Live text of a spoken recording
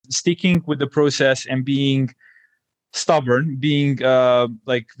sticking with the process and being stubborn, being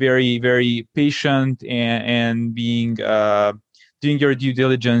like very, very patient, and being doing your due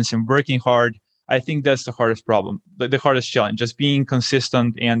diligence and working hard. I think that's the hardest problem, the hardest challenge, just being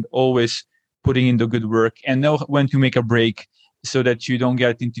consistent and always putting in the good work and know when to make a break so that you don't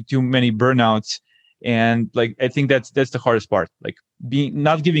get into too many burnouts. And like, I think that's the hardest part, like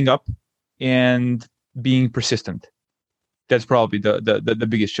not giving up and being persistent. That's probably the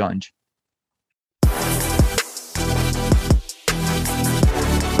biggest challenge.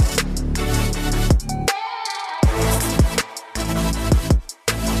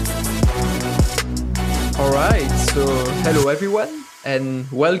 All right, so hello everyone, and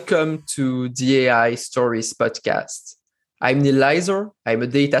welcome to the AI Stories podcast. I'm Neil Leiser, I'm a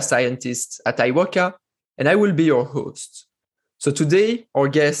data scientist at Iwaka, and I will be your host. So today, our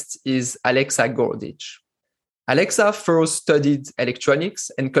guest is Alexa Gordic. Alexa first studied electronics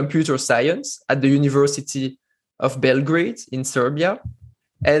and computer science at the University of Belgrade in Serbia.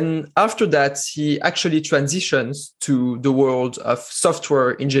 And after that, he actually transitions to the world of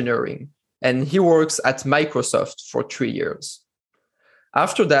software engineering. And he works at Microsoft for 3 years.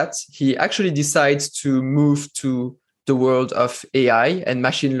 After that, he actually decides to move to the world of AI and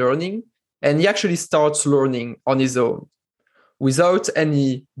machine learning, and he actually starts learning on his own. Without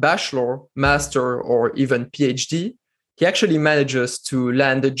any bachelor, master, or even PhD, he actually manages to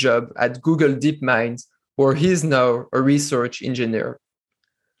land a job at Google DeepMind, where he is now a research engineer.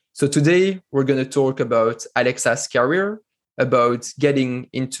 So today, we're going to talk about Alexa's career, about getting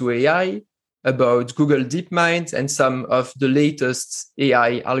into AI, about Google DeepMind and some of the latest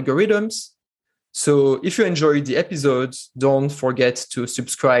AI algorithms. So if you enjoyed the episode, don't forget to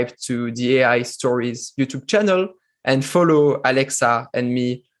subscribe to the AI Stories YouTube channel and follow Alexa and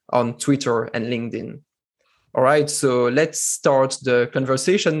me on Twitter and LinkedIn. All right, so let's start the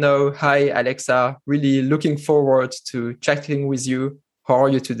conversation now. Hi, Alexa. Really looking forward to chatting with you. How are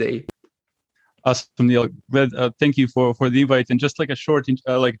you today? Awesome, Neil. Glad, thank you for the invite. And just like a short,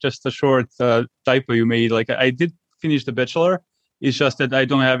 typo you made. Like I did finish the bachelor. It's just that I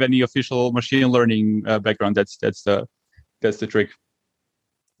don't have any official machine learning background. That's the trick.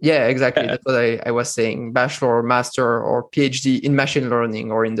 Yeah, exactly. That's what I was saying. Bachelor, master, or PhD in machine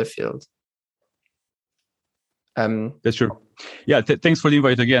learning or in the field. That's true. Yeah. Thanks for the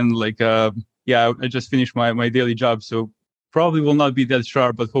invite again. Like, I just finished my daily job, so probably will not be that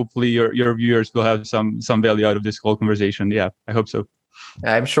sharp, but hopefully your viewers will have some value out of this whole conversation. Yeah, I hope so.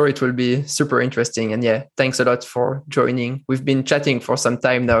 I'm sure it will be super interesting. And yeah, thanks a lot for joining. We've been chatting for some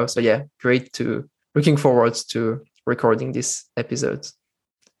time now. So yeah, looking forward to recording this episode.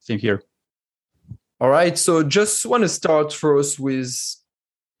 Same here. All right. So just want to start first with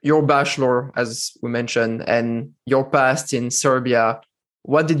your bachelor, as we mentioned, and your past in Serbia.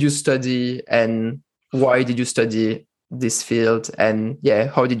 What did you study and why did you study this field? And yeah,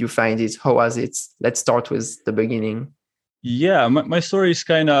 how did you find it? How was it? Let's start with the beginning. Yeah, my story is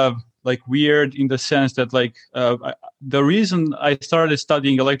kind of like weird in the sense that like the reason I started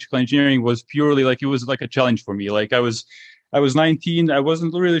studying electrical engineering was purely like it was like a challenge for me. Like I was 19, I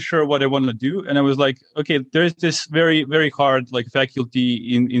wasn't really sure what I wanted to do, and I was like, okay, there's this very, very hard like faculty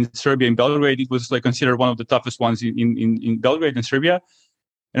in Serbia, in Belgrade. It was like considered one of the toughest ones in Belgrade in Serbia.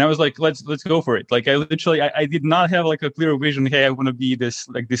 And I was like, let's go for it. Like I literally, I did not have like a clear vision. Hey, I want to be this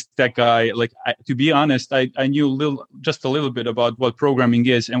tech guy. Like to be honest, I knew just a little bit about what programming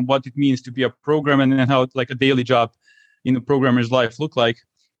is and what it means to be a programmer and how like a daily job in a programmer's life look like.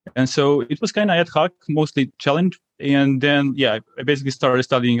 And so it was kind of ad hoc, mostly challenge. And then, I basically started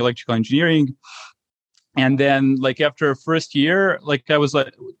studying electrical engineering. And then like after first year, like I was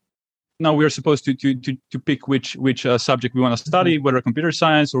like, now we're supposed to pick which subject we want to study, whether computer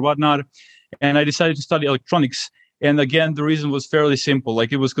science or whatnot. And I decided to study electronics. And again, the reason was fairly simple.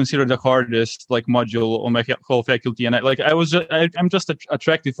 Like it was considered the hardest like module on my whole faculty. And I'm just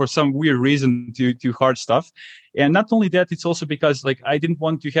attracted for some weird reason to hard stuff. And not only that, it's also because like I didn't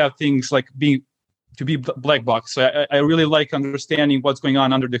want to have things like be black box. So I really like understanding what's going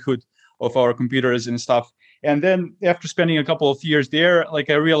on under the hood of our computers and stuff. And then after spending a couple of years there, like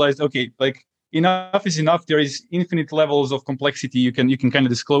I realized, okay, like enough is enough. There is infinite levels of complexity you can kind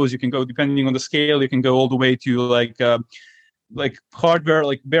of disclose. You can go, depending on the scale, you can go all the way to like hardware,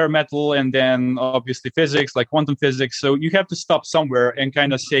 like bare metal, and then obviously physics, like quantum physics. So you have to stop somewhere and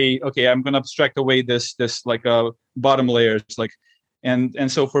kind of say, okay, I'm going to abstract away this like bottom layers, like.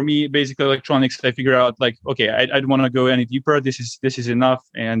 And so for me, basically electronics, I figure out like, okay, I don't want to go any deeper. This is enough.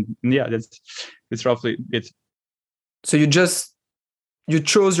 And yeah, that's roughly it. So you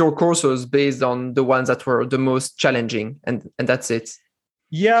chose your courses based on the ones that were the most challenging, and that's it.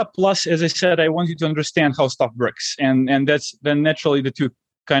 Yeah. Plus, as I said, I wanted to understand how stuff works, and that's then naturally the two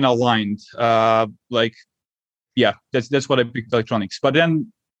kind of aligned. That's what I picked electronics. But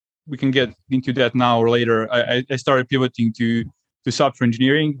then we can get into that now or later. I started pivoting to software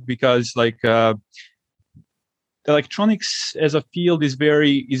engineering because electronics as a field is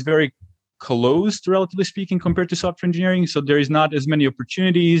very closed, relatively speaking, compared to software engineering. So there is not as many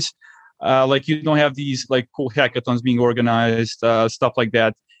opportunities. You don't have these like cool hackathons being organized, stuff like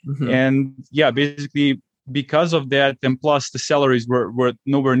that. Mm-hmm. And yeah, basically because of that, and plus the salaries were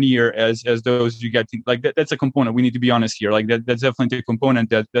nowhere near as those you get. That's a component. We need to be honest here. That's definitely a component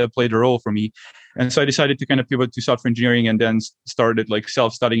that played a role for me. And so I decided to kind of pivot to software engineering, and then started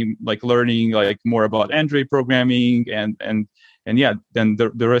self-studying, learning more about Android programming, and yeah, then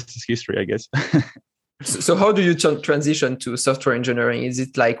the rest is history, I guess. So how do you transition to software engineering? Is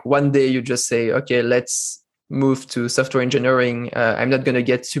it like one day you just say, okay, let's move to software engineering? I'm not going to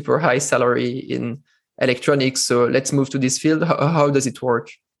get super high salary in electronics, so let's move to this field. How does it work?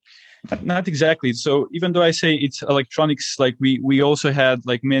 Not exactly. So even though I say it's electronics, we also had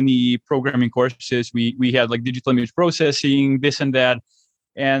many programming courses. We had digital image processing, this and that.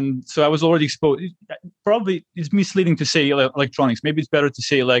 And so I was already exposed. Probably it's misleading to say electronics. Maybe it's better to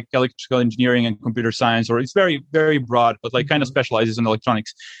say electrical engineering and computer science, or it's very, very broad, but kind of specializes in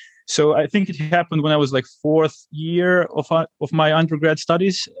electronics. So I think it happened when I was fourth year of my undergrad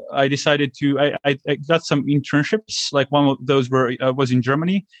studies. I decided I got some internships. One of those was in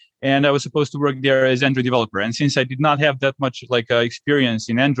Germany, and I was supposed to work there as Android developer. And since I did not have that much experience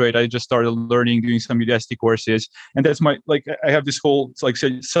in Android, I just started learning, doing some Udacity courses. And that's my I have this whole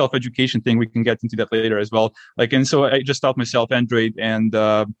self-education thing. We can get into that later as well. And so I just taught myself Android and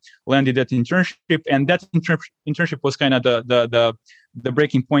landed that internship. And that internship was kind of the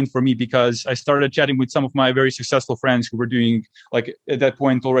breaking point for me, because I started chatting with some of my very successful friends who were doing at that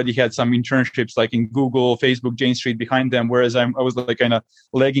point already had some internships in Google, Facebook, Jane Street behind them, whereas I was kind of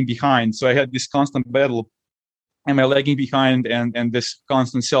lagging behind. So I had this constant battle, am I lagging behind, and this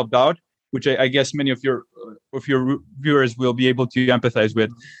constant self-doubt, which I guess many of your viewers will be able to empathize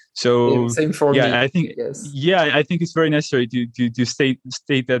with. So same for me. I think I think it's very necessary to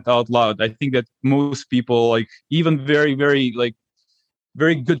state that out loud. I think that most people, even very, very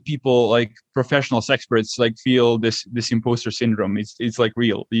very good people, professionals, experts, feel this imposter syndrome. It's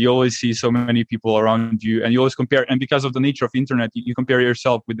real. You always see so many people around you, and you always compare. And because of the nature of internet, you compare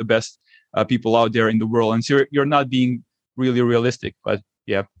yourself with the best people out there in the world, and so you're not being really realistic. But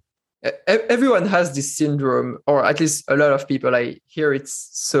yeah, everyone has this syndrome, or at least a lot of people. I hear it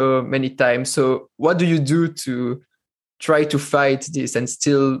so many times. So what do you do to try to fight this and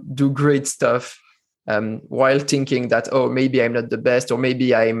still do great stuff? While thinking that, oh, maybe I'm not the best, or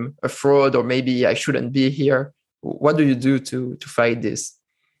maybe I'm a fraud, or maybe I shouldn't be here. What do you do to fight this?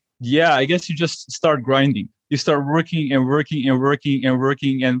 Yeah, I guess you just start grinding. You start working and working and working and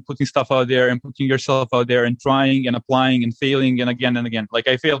working and putting stuff out there and putting yourself out there and trying and applying and failing and again and again.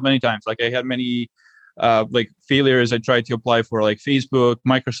 I failed many times. I had many failures. I tried to apply for Facebook,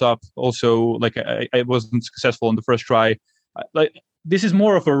 Microsoft. Also, I wasn't successful in the first try. This is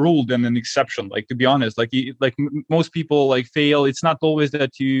more of a rule than an exception. To be honest, most people fail. It's not always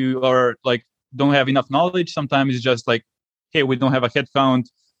that you are don't have enough knowledge. Sometimes it's just hey, we don't have a head count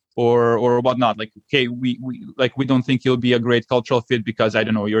or whatnot. Okay, we don't think you'll be a great cultural fit because I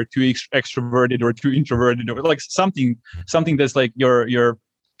don't know, you're too extroverted or too introverted, or something that's your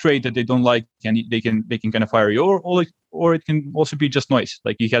trait that they don't like, and they can kind of fire you, or it can also be just noise.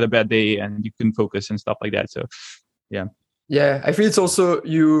 You had a bad day and you couldn't focus and stuff like that. So yeah. Yeah, I feel it's also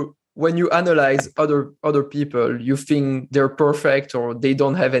when you analyze other people, you think they're perfect, or they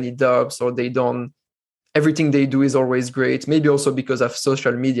don't have any doubts, or everything they do is always great. Maybe also because of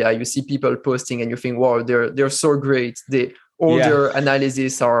social media, you see people posting and you think, wow, they're so great. Their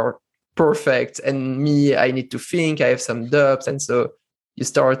analysis are perfect, and me, I need to think, I have some doubts, and so you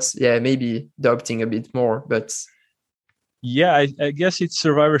start maybe doubting a bit more. But yeah, I guess it's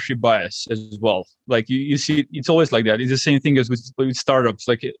survivorship bias as well. You see, it's always like that. It's the same thing as with startups.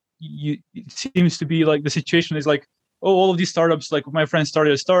 It seems to be the situation is all of these startups, my friend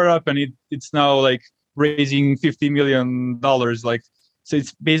started a startup and it's now raising $50 million. So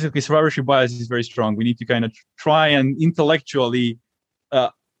it's basically survivorship bias is very strong. We need to kind of try and intellectually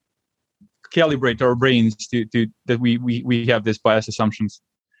calibrate our brains to that we have these bias assumptions.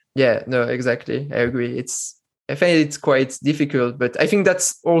 Yeah, no, exactly. I agree. I find it's quite difficult, but I think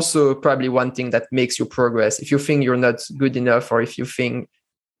that's also probably one thing that makes you progress. If you think you're not good enough, or if you think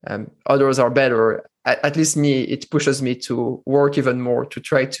others are better, at least me, it pushes me to work even more, to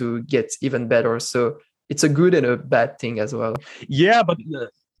try to get even better. So it's a good and a bad thing as well. Yeah, but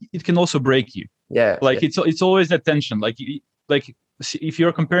it can also break you. Yeah, like yeah. it's always that tension. Like if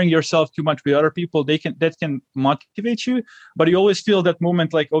you're comparing yourself too much with other people, that can motivate you, but you always feel that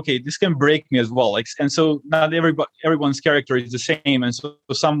moment like, okay, this can break me as well. Like, and so not everyone's character is the same, and so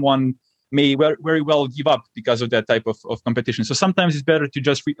someone may very well give up because of that type of competition. So sometimes it's better to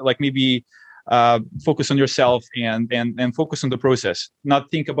just maybe focus on yourself and focus on the process, not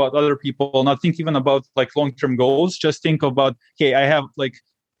think about other people, not think even about like long-term goals. Just think about, okay, I have like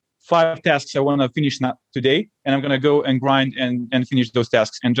 5 tasks I want to finish today, and I'm going to go and grind and finish those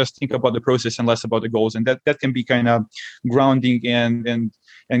tasks, and just think about the process and less about the goals. And that can be kind of grounding and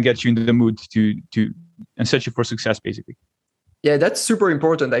get you into the mood to and set you for success, basically. Yeah, that's super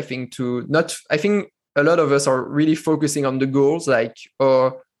important. I think I think a lot of us are really focusing on the goals, like,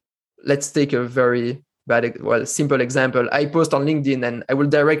 or let's take a very simple example. I post on LinkedIn and I will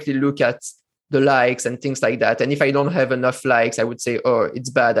directly look at the likes and things like that. And if I don't have enough likes, I would say, oh, it's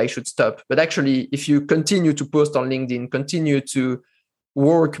bad, I should stop. But actually, if you continue to post on LinkedIn, continue to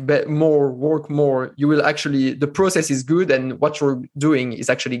work more, you will actually, the process is good, and what you're doing is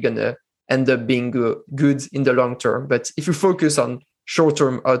actually going to end up being good in the long term. But if you focus on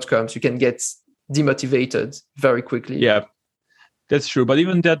short-term outcomes, you can get demotivated very quickly. Yeah, that's true. But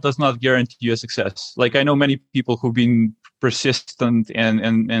even that does not guarantee you a success. Like, I know many people who've been persistent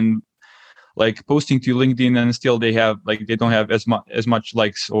and like posting to LinkedIn, and still they don't have as much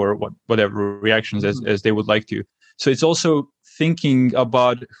likes or whatever reactions as they would like to. So it's also thinking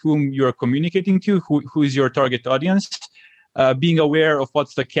about whom you're communicating to, who is your target audience, being aware of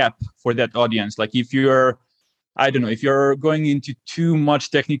what's the cap for that audience. Like if you're going into too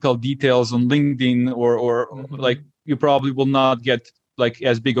much technical details on LinkedIn or like, you probably will not get like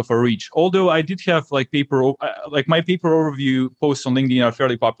as big of a reach. Although I did have my paper overview posts on LinkedIn are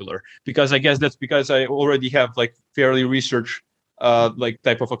fairly popular, because I guess that's because I already have like fairly research like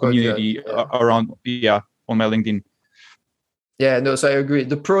type of a community around on my LinkedIn. Yeah, no, so I agree.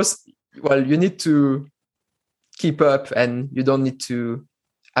 You need to keep up, and you don't need to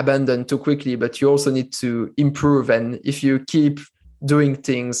abandon too quickly, but you also need to improve. And if you keep doing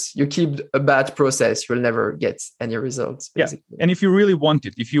things, you keep a bad process, you'll never get any results, basically. Yeah. And if you really want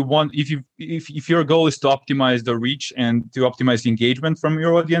it, if your goal is to optimize the reach and to optimize the engagement from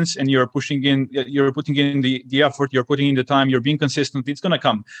your audience, and you're putting in the effort, you're putting in the time, you're being consistent, it's going to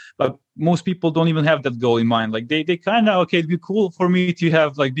come. But most people don't even have that goal in mind. Like they kind of, okay, it'd be cool for me to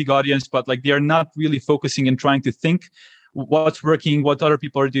have like big audience, but like they are not really focusing and trying to think what's working, what other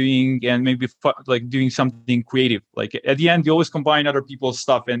people are doing, and maybe like doing something creative. Like at the end, you always combine other people's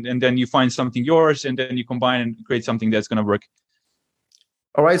stuff, and then you find something yours, and then you combine and create something that's going to work.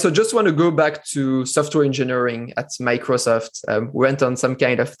 All right. So just want to go back to software engineering at Microsoft. We went on some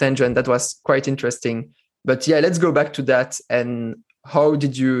kind of tangent that was quite interesting. But yeah, let's go back to that. And how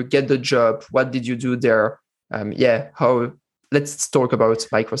did you get the job? What did you do there? Let's talk about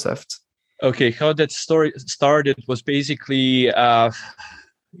Microsoft. Okay, how that story started was basically,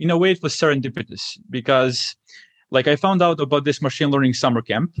 in a way, it was serendipitous, because like I found out about this machine learning summer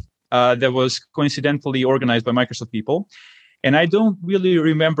camp that was coincidentally organized by Microsoft people. And I don't really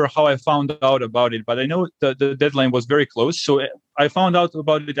remember how I found out about it, but I know the deadline was very close. So I found out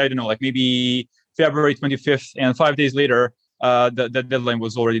about it, I don't know, like maybe February 25th, and 5 days later, the deadline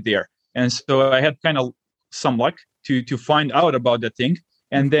was already there. And so I had kind of some luck to find out about that thing.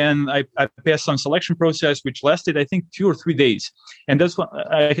 And then I passed some selection process, which lasted, I think, 2 or 3 days. And that's what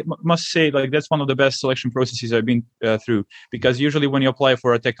I must say, like, that's one of the best selection processes I've been through. Because usually when you apply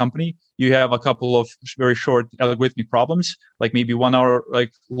for a tech company, you have a couple of very short algorithmic problems, like maybe 1 hour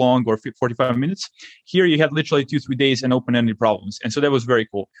like long or 45 minutes. Here you had literally 2-3 days and open-ended problems. And so that was very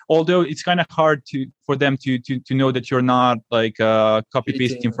cool. Although it's kind of hard for them to know that you're not like copy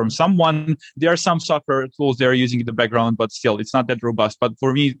pasting from someone. There are some software tools they're using in the background, but still it's not that robust. But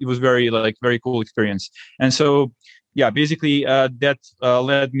for me, it was very cool experience. And so, yeah, basically that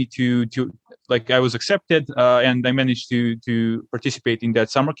led me to like I was accepted and I managed to participate in that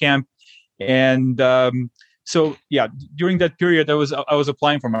summer camp. And so, yeah, during that period, I was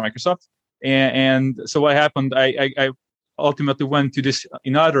applying for Microsoft. And so what happened, I ultimately went to this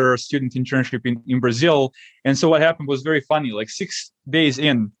another student internship in Brazil. And so what happened was very funny. Like 6 days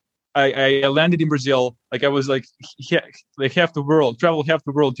in, I landed in Brazil. Like I was like traveled half the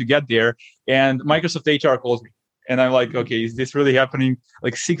world to get there. And Microsoft HR calls me, and I'm like, okay, is this really happening?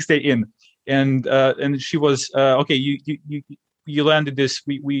 Like 6 days in, and she was okay. You landed this.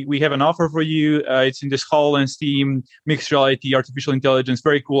 We have an offer for you. It's in this HoloLens team, mixed reality, artificial intelligence.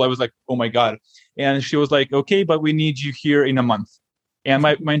 Very cool. I was like, oh my god. And she was like, okay, but we need you here in a month. And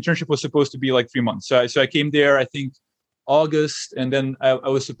my internship was supposed to be like 3 months. So I came there, I think August, and then I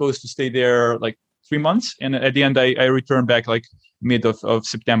was supposed to stay there like 3 months. And at the end, I returned back like mid of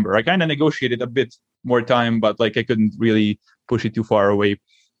September. I kind of negotiated a bit more time, but like I couldn't really push it too far away.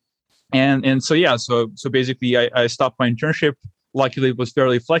 And so yeah, so basically I stopped my internship. Luckily, it was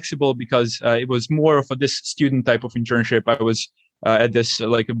fairly flexible because it was more of this student type of internship. I was at this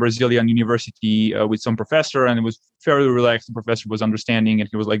like a Brazilian university with some professor, and it was fairly relaxed. The professor was understanding, and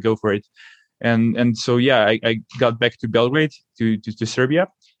he was like, "Go for it." And so yeah, I got back to Belgrade to Serbia,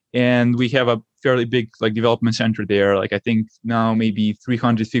 and we have a fairly big like development center there. Like I think now maybe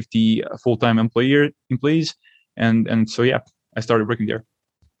 350 full-time employees, and so yeah, I started working there.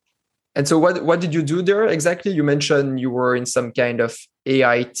 And so what did you do there exactly? You mentioned you were in some kind of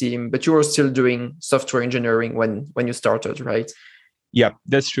AI team, but you were still doing software engineering when you started, right? Yeah,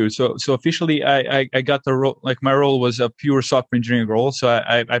 that's true. So officially, I got the role. Like my role was a pure software engineering role. So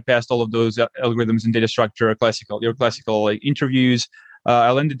I passed all of those algorithms and data structure, your classical like interviews.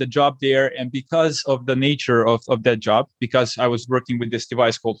 I landed the job there, and because of the nature of that job, because I was working with this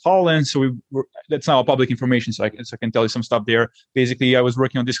device called HoloLens, that's now public information, so I can tell you some stuff there. Basically, I was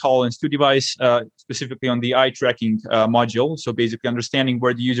working on this HoloLens 2 device, specifically on the eye tracking module. So basically, understanding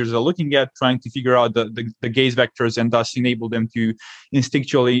where the users are looking at, trying to figure out the gaze vectors, and thus enable them to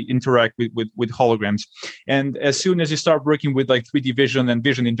instinctually interact with holograms. And as soon as you start working with like 3D vision and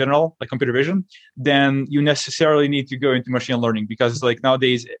vision in general, like computer vision, then you necessarily need to go into machine learning, because like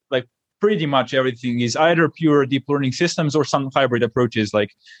nowadays, like pretty much everything is either pure deep learning systems or some hybrid approaches.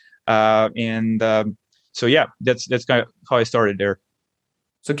 Like, so yeah, that's kind of how I started there.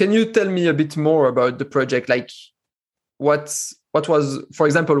 So can you tell me a bit more about the project? Like, what was, for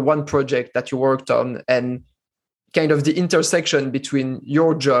example, one project that you worked on, and kind of the intersection between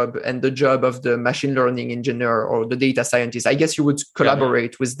your job and the job of the machine learning engineer or the data scientist? I guess you would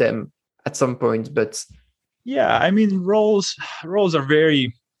collaborate with them at some point, but yeah, I mean, roles are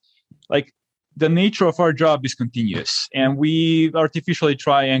very, like, the nature of our job is continuous, and we artificially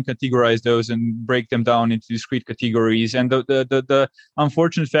try and categorize those and break them down into discrete categories. And the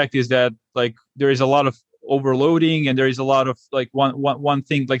unfortunate fact is that like there is a lot of overloading, and there is a lot of like one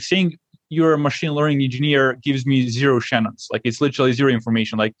thing, like saying you're a machine learning engineer gives me zero Shannons. Like it's literally zero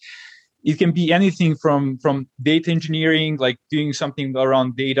information. Like it can be anything from data engineering, like doing something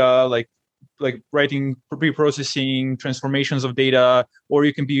around data, like writing pre-processing transformations of data, or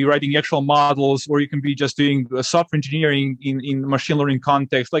you can be writing actual models, or you can be just doing software engineering in machine learning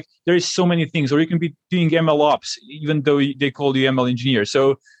context. Like there is so many things, or you can be doing ML ops, even though they call you ML engineer.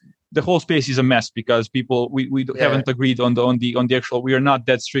 So the whole space is a mess because people we haven't agreed on the actual. We are not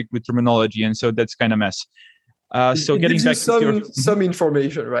that strict with terminology, and so that's kind of mess. So getting back to some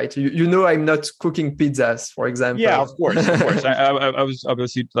information, right? You know, I'm not cooking pizzas, for example. Yeah, of course. I was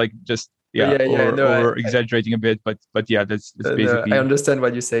obviously like just or exaggerating a bit, but yeah, that's basically. I understand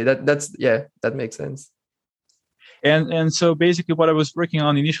what you say. That makes sense. And so basically, what I was working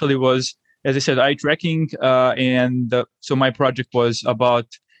on initially was, as I said, eye tracking, so my project was about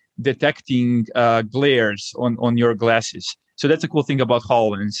detecting glares on your glasses. So that's a cool thing about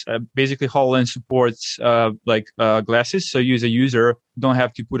HoloLens. Basically, HoloLens supports glasses, so you as a user don't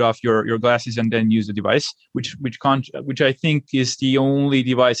have to put off your glasses and then use the device, which I think is the only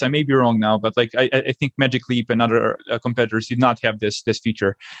device. I may be wrong now, but like I think Magic Leap and other competitors did not have this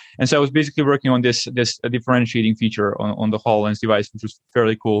feature. And so I was basically working on this differentiating feature on the HoloLens device, which was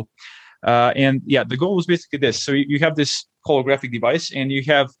fairly cool. And yeah, the goal was basically this. So you have this holographic device, and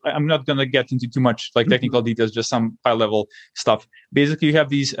I'm not going to get into too much like technical details, just some high level stuff. Basically, you have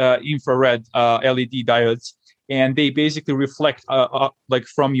these infrared LED diodes, and they basically reflect like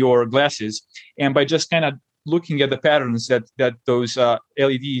from your glasses. And by just kind of looking at the patterns that those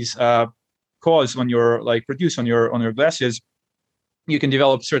LEDs produce on your glasses, you can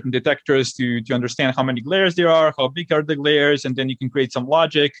develop certain detectors to understand how many glares there are, how big are the glares, and then you can create some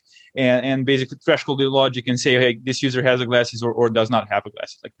logic and basically threshold the logic and say, hey, this user has a glasses or does not have a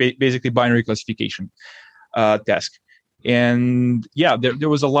glasses, like basically binary classification task. And yeah, there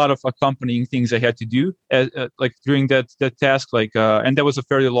was a lot of accompanying things I had to do like during that task, and that was a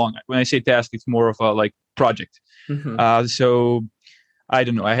fairly long. When I say task, it's more of a like project. Mm-hmm. So I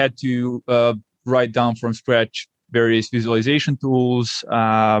don't know. I had to write down from scratch various visualization tools,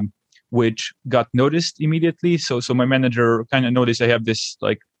 which got noticed immediately. So my manager kind of noticed I have this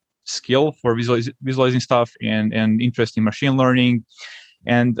like skill for visualizing stuff and interest in machine learning.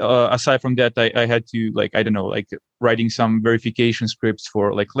 And aside from that, I had to writing some verification scripts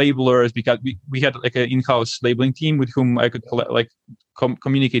for like labelers, because we had like an in-house labeling team with whom I could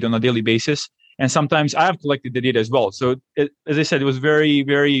communicate on a daily basis. and sometimes I have collected the data as well. So as I said, it was very,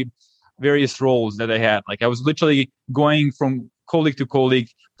 very various roles that I had. Like I was literally going from colleague to colleague,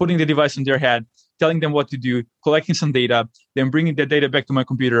 putting the device on their head, telling them what to do, collecting some data, then bringing the data back to my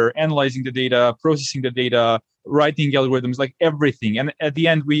computer, analyzing the data, processing the data, writing algorithms, like everything. And at the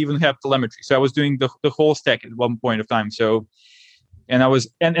end, we even have telemetry. So I was doing the whole stack at one point of time. So, and I was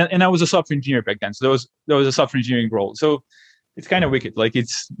a software engineer back then. So there was a software engineering role. So it's kind of wicked. Like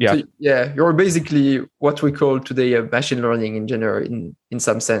it's, yeah. So, yeah, you're basically what we call today a machine learning engineer in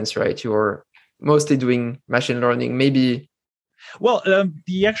some sense, right? You're mostly doing machine learning, maybe. Well,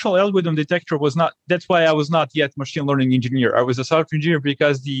 the actual algorithm detector was not. That's why I was not yet machine learning engineer. I was a software engineer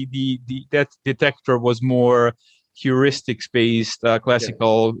because that detector was more heuristics based,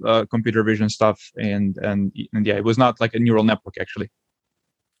 classical computer vision stuff, and yeah, it was not like a neural network actually.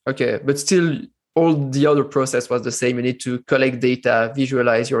 Okay, but still, all the other process was the same. You need to collect data,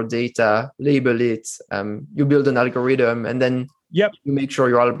 visualize your data, label it. You build an algorithm, and then you make sure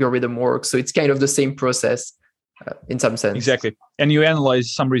your algorithm works. So it's kind of the same process. In some sense. Exactly. And you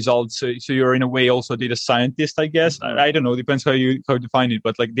analyze some results. So you're in a way also a data scientist, I guess. I don't know. Depends how you define it,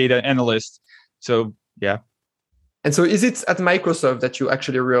 but like data analyst. So yeah. And so is it at Microsoft that you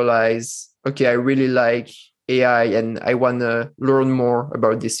actually realize, okay, I really like AI and I want to learn more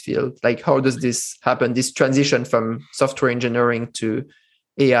about this field? Like how does this happen, this transition from software engineering to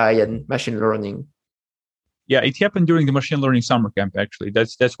AI and machine learning? Yeah, it happened during the machine learning summer camp. Actually,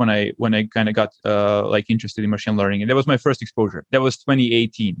 that's when I kind of got like interested in machine learning, and that was my first exposure. That was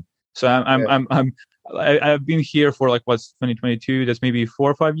 2018. So I've been here for like what's 2022. That's maybe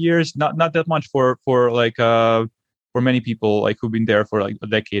 4 or 5 years. Not that much for many people like who've been there for like a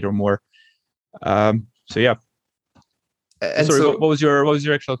decade or more. So yeah. And sorry, so what was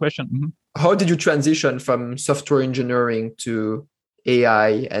your actual question? Mm-hmm. How did you transition from software engineering to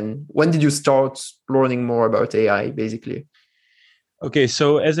AI, and when did you start learning more about AI basically? Okay,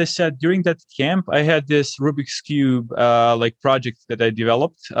 so as I said, during that camp, I had this Rubik's Cube like project that I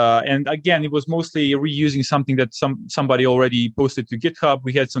developed, and again, it was mostly reusing something that somebody already posted to GitHub.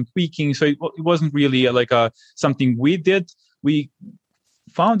 We had some tweaking, so it wasn't really something we did. We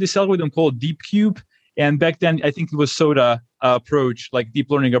found this algorithm called DeepCube, and back then I think it was SOTA approach, like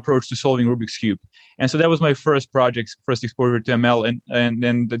deep learning approach to solving Rubik's Cube. And so that was my first exposure to ML. And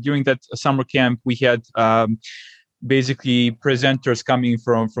then during that summer camp, we had basically presenters coming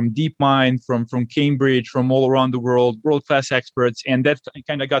from DeepMind, from Cambridge, from all around the world, world-class experts. And that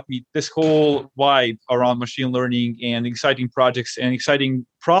kind of got me this whole vibe around machine learning and exciting projects and exciting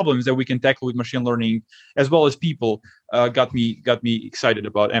problems that we can tackle with machine learning, as well as people, got me excited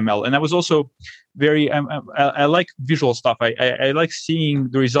about ML. And I was also I like visual stuff. I like seeing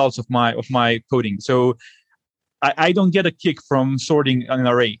the results of my coding. So I don't get a kick from sorting an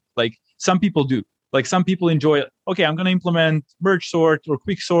array. Like some people do. Like some people enjoy, okay, I'm going to implement merge sort or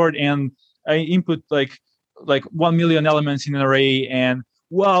quick sort, and I input like 1 million elements in an array, and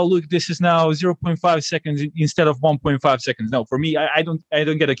wow, look, this is now 0.5 seconds instead of 1.5 seconds. No, for me, I don't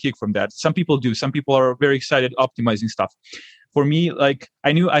get a kick from that. Some people do. Some people are very excited optimizing stuff. For me, like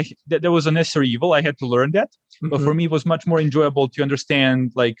I knew that there was a necessary evil. I had to learn that. Mm-hmm. But for me, it was much more enjoyable to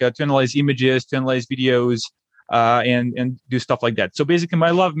understand, to analyze images, to analyze videos, and do stuff like that. So basically,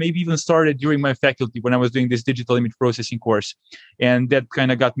 my love maybe even started during my faculty when I was doing this digital image processing course. And that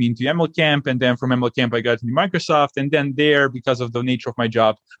kind of got me into ML Camp. And then from ML Camp, I got into Microsoft. And then there, because of the nature of my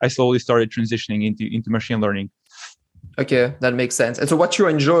job, I slowly started transitioning into machine learning. Okay, that makes sense. And so what you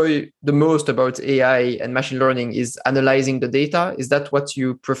enjoy the most about AI and machine learning is analyzing the data. Is that what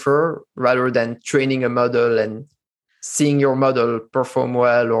you prefer rather than training a model and seeing your model perform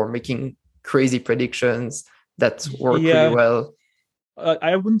well or making crazy predictions that work really well?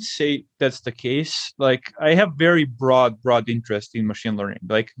 I wouldn't say that's the case. Like I have very broad interest in machine learning.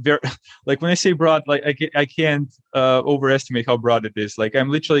 Like when I say broad, like I can't overestimate how broad it is. Like I'm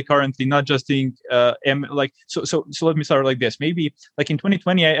literally currently not just doing so let me start like this. Maybe like in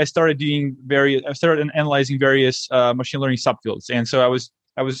 2020, I started analyzing various machine learning subfields, and so I was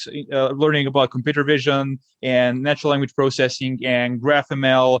learning about computer vision and natural language processing and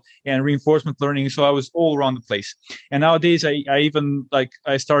GraphML and reinforcement learning. So I was all around the place. And nowadays, I even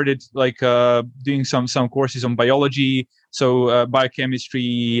I started doing some courses on biology, so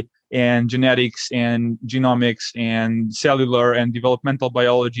biochemistry and genetics and genomics and cellular and developmental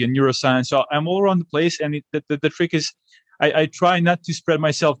biology and neuroscience. So I'm all around the place. And the trick is, I try not to spread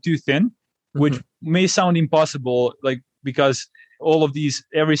myself too thin, which may sound impossible, because all of these,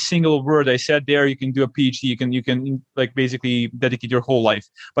 every single word I said there, you can do a PhD. You can like basically dedicate your whole life.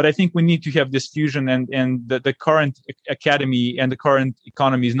 But I think we need to have this fusion, and the current academy and the current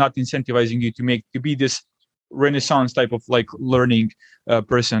economy is not incentivizing you to be this Renaissance type of like learning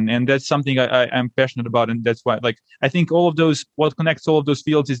person, and that's something I'm passionate about, and that's why like I think all of those, what connects all of those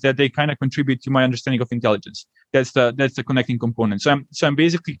fields is that they kind of contribute to my understanding of intelligence. That's the connecting component. So I'm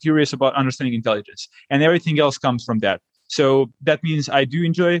basically curious about understanding intelligence, and everything else comes from that. So that means I do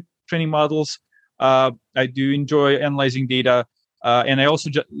enjoy training models. I do enjoy analyzing data, and I also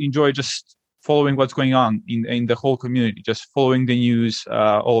enjoy just following what's going on in the whole community, just following the news,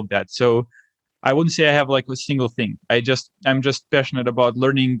 all of that. So I wouldn't say I have like a single thing. I'm just passionate about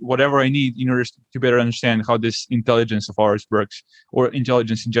learning whatever I need in order to better understand how this intelligence of ours works, or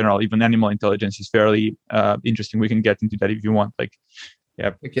intelligence in general. Even animal intelligence is fairly interesting. We can get into that if you want. Like,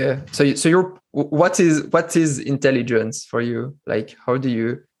 yeah. Okay. So what is intelligence for you? Like, how do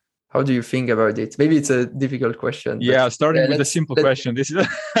you think about it? Maybe it's a difficult question. Yeah, starting with a simple question. This is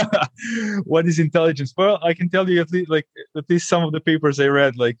what is intelligence? Well, I can tell you at least some of the papers I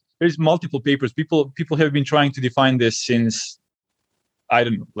read. Like, there's multiple papers. People have been trying to define this since, I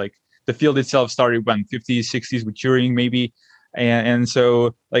don't know, like the field itself started when 50s, 60s with Turing maybe, and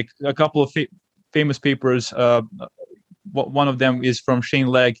so like a couple of famous papers. One of them is from Shane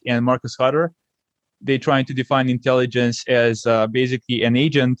Legg and Marcus Hutter. They're trying to define intelligence as basically an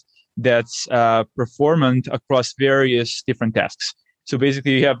agent that's performant across various different tasks. So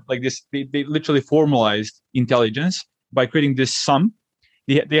basically you have like this, they literally formalized intelligence by creating this sum.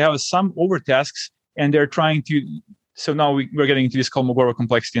 They have a sum over tasks, and they're trying to, so now we're getting into this Kolmogorov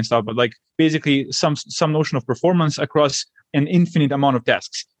complexity and stuff, but like basically some notion of performance across an infinite amount of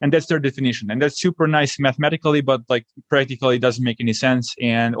tasks. And that's their definition. And that's super nice mathematically, but like practically doesn't make any sense.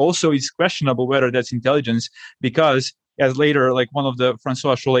 And also it's questionable whether that's intelligence, because as later, like one of the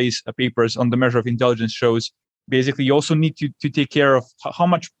Francois Chollet's papers on the measure of intelligence shows, basically you also need to take care of how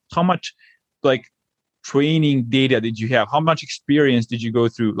much like training data did you have? How much experience did you go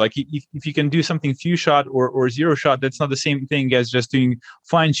through? Like if you can do something few shot or zero shot, that's not the same thing as just doing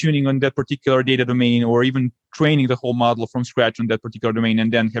fine tuning on that particular data domain, or even training the whole model from scratch on that particular domain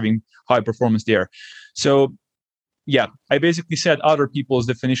and then having high performance there. So yeah, I basically said other people's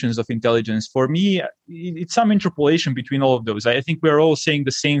definitions of intelligence. For me, it's some interpolation between all of those. I think we're all saying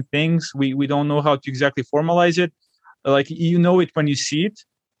the same things. We don't know how to exactly formalize it. Like, you know it when you see it,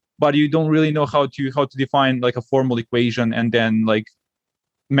 but you don't really know how to define like a formal equation and then like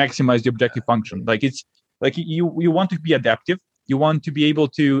maximize the objective function. Like, it's like you want to be adaptive. You want to be able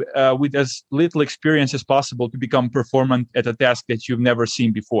to, with as little experience as possible, to become performant at a task that you've never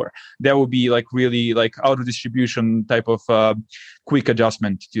seen before. That would be like really like auto distribution type of quick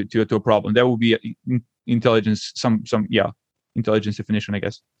adjustment to a problem. That would be intelligence. Intelligence definition, I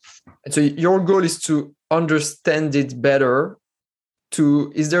guess. And so your goal is to understand it better.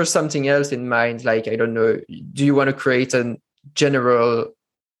 Is there something else in mind? Like, I don't know, do you want to create a general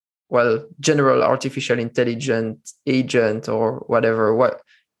artificial intelligence agent or whatever? What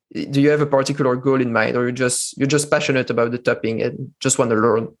do you have a particular goal in mind, or you're just passionate about the topic and just want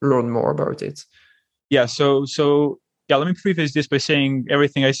to learn more about it? Yeah. So let me preface this by saying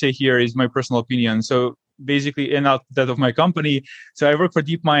everything I say here is my personal opinion. So basically, and not that of my company. So I work for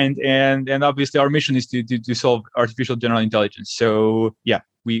DeepMind, and obviously our mission is to solve artificial general intelligence. So yeah,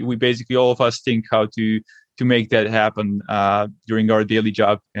 we basically, all of us think how to make that happen during our daily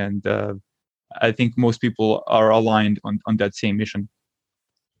job, and I think most people are aligned on that same mission.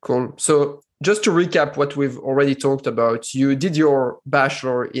 Cool. So just to recap what we've already talked about, you did your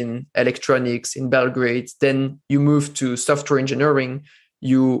bachelor in electronics in Belgrade, then you moved to software engineering,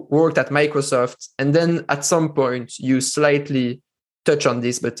 you worked at Microsoft, and then at some point you slightly touch on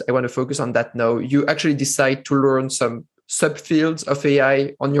this, but I want to focus on that now. You actually decide to learn some subfields of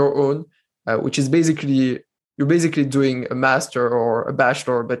AI on your own, which is you're basically doing a master or a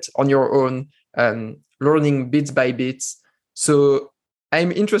bachelor, but on your own, learning bit by bit. So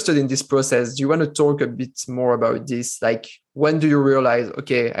I'm interested in this process. Do you want to talk a bit more about this? Like, when do you realize,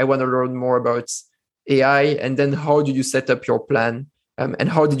 okay, I want to learn more about AI? And then how do you set up your plan? And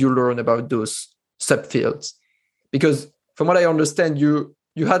how did you learn about those subfields? Because from what I understand, you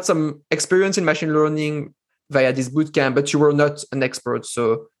had some experience in machine learning via this bootcamp, but you were not an expert.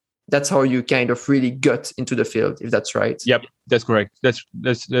 So that's how you kind of really got into the field, if that's right. Yep, that's correct. That's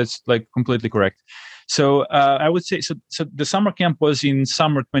like completely correct. So I would say, so the summer camp was in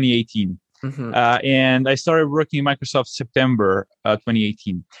summer 2018. Mhm. And I started working in Microsoft September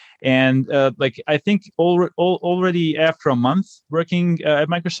 2018. And I think already after a month working at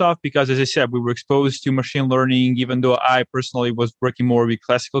Microsoft, because as I said, we were exposed to machine learning, even though I personally was working more with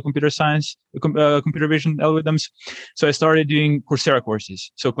classical computer science, computer vision algorithms. So I started doing Coursera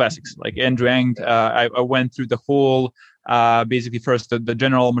courses, so classics like end-to-end. I went through the whole, basically first the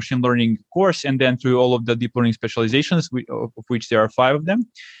general machine learning course, and then through all of the deep learning specializations, of which there are 5 of them.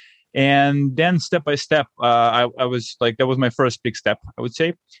 And then step by step, I was like, that was my first big step, I would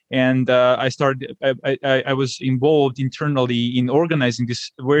say. And I was involved internally in organizing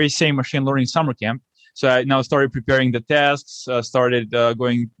this very same machine learning summer camp. So I now started preparing the tasks, started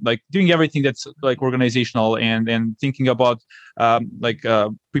doing everything that's like organizational and thinking about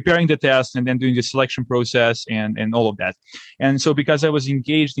preparing the tasks and then doing the selection process and all of that. And so because I was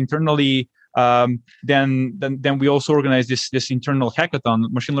engaged internally, then we also organized this internal hackathon,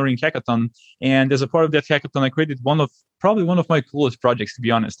 machine learning hackathon. And as a part of that hackathon, I created probably one of my coolest projects, to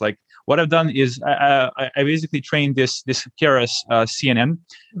be honest. Like what I've done is I basically trained this Keras CNN,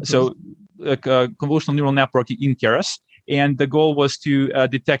 so a convolutional neural network in Keras, and the goal was to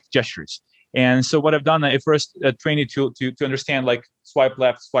detect gestures. And so what I've done, I first trained it to understand like swipe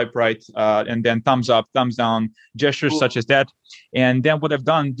left, swipe right, and then thumbs up, thumbs down, gestures such as that. And then what I've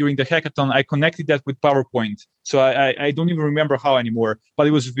done during the hackathon, I connected that with PowerPoint. So I don't even remember how anymore, but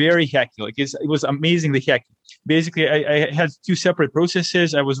it was very hacky. Like it was amazingly hacky. Basically, I had 2 separate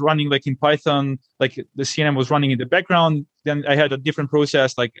processes. I was running like in Python, like the CNN was running in the background. Then I had a different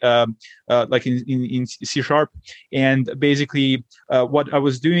process like in C#. And basically, what I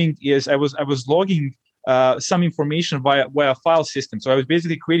was doing is I was logging some information via file system. So I was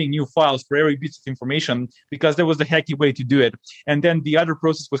basically creating new files for every bit of information because that was the hacky way to do it. And then the other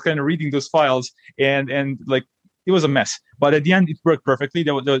process was kind of reading those files and like it was a mess. But at the end, it worked perfectly.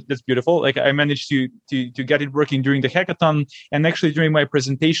 That's beautiful. Like I managed to get it working during the hackathon, and actually during my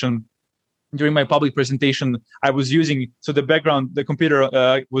presentation. During my public presentation, I was using, so the background, the computer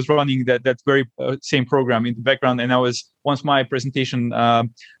was running that very same program in the background. And once my presentation,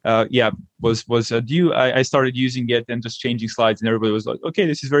 was due, I started using it and just changing slides, and everybody was like, okay,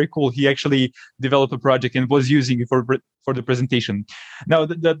 this is very cool. He actually developed a project and was using it for the presentation. Now,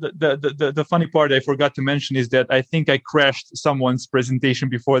 the funny part I forgot to mention is that I think I crashed someone's presentation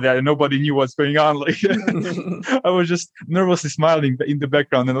before that, and nobody knew what's going on. Like I was just nervously smiling in the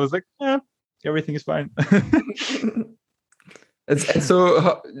background, and I was like, everything is fine. and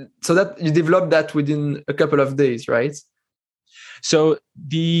so that you developed that within a couple of days, right? So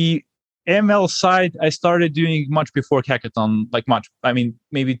the ML side, I started doing much before hackathon,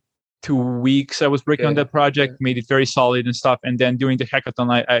 maybe 2 weeks. I was working on that project, made it very solid and stuff. And then during the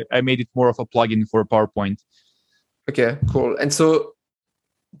hackathon, I made it more of a plugin for PowerPoint. Okay, cool. And so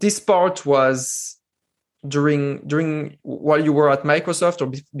this part was during while you were at Microsoft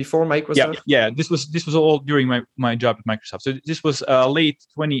or before Microsoft? Yeah. This was all during my job at Microsoft. So this was late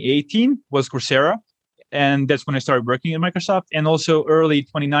 2018 was Coursera, and that's when I started working at Microsoft. And also early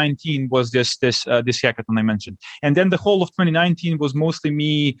 2019 was this hackathon I mentioned. And then the whole of 2019 was mostly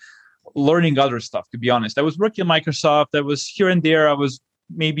me learning other stuff. To be honest, I was working at Microsoft. I was here and there. I was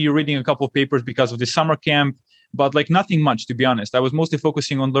maybe reading a couple of papers because of the summer camp. But like nothing much, to be honest. I was mostly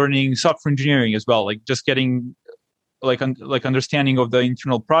focusing on learning software engineering as well, like just getting like understanding of the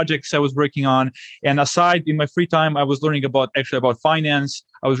internal projects I was working on. And aside, in my free time, I was learning about finance.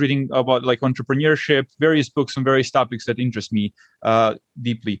 I was reading about like entrepreneurship, various books on various topics that interest me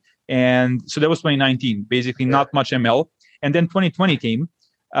deeply. And so that was 2019, basically not much ML. And then 2020 came,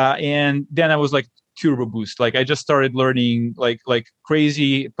 and then I was like turbo boost. Like I just started learning like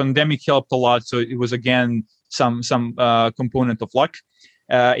crazy. Pandemic helped a lot, so it was again some component of luck,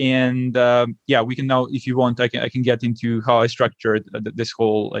 and we can now, if you want, I can get into how I structured this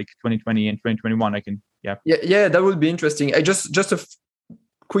whole like 2020 and 2021. Yeah, that would be interesting. I just a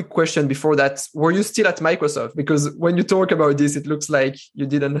quick question before that: were you still at Microsoft? Because when you talk about this, it looks like you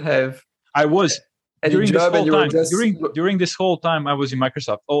didn't have. I was during this whole time. During this whole time, I was in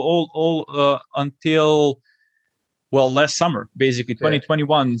Microsoft all until. Well, last summer, basically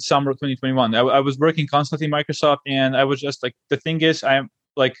 2021, summer 2021. I was working constantly in Microsoft, and I was just like, the thing is, I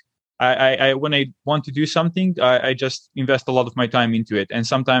when I want to do something, I just invest a lot of my time into it. And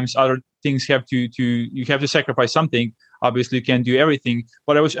sometimes other things you have to sacrifice something. Obviously, you can't do everything.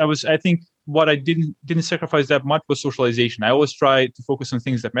 But I think what I didn't sacrifice that much was socialization. I always try to focus on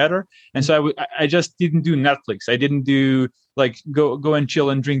things that matter. And so I just didn't do Netflix. I didn't do like go and chill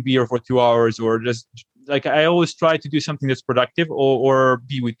and drink beer for 2 hours, or just like I always try to do something that's productive or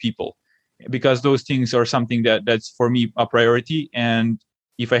be with people, because those things are something that's for me a priority. And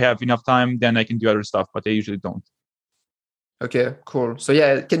if I have enough time, then I can do other stuff, but I usually don't. Okay, cool. So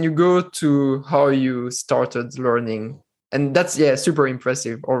yeah, can you go to how you started learning? And that's super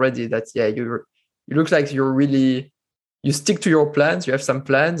impressive already. That you look like you stick to your plans. You have some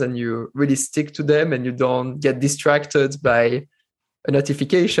plans and you really stick to them, and you don't get distracted by a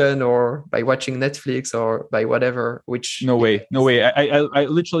notification or by watching Netflix or by whatever. Which no way. I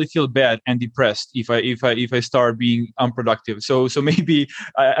literally feel bad and depressed if I start being unproductive. So maybe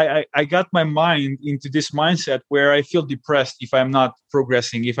I got my mind into this mindset where I feel depressed if I'm not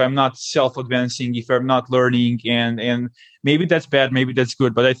progressing, if I'm not self-advancing, if I'm not learning, and maybe that's bad, maybe that's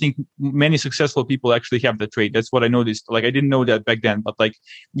good. But I think many successful people actually have that trait. That's what I noticed. Like I didn't know that back then, but like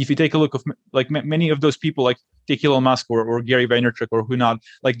if you take a look of like many of those people, like take Elon Musk or Gary Vaynerchuk or who not,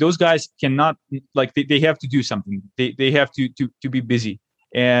 like those guys cannot, like they have to do something. They have to be busy.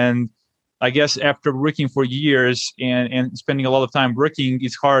 And I guess after working for years and spending a lot of time working,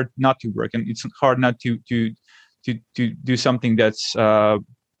 it's hard not to work, and it's hard not to do something that's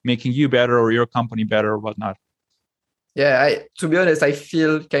making you better or your company better or whatnot. Yeah, to be honest, I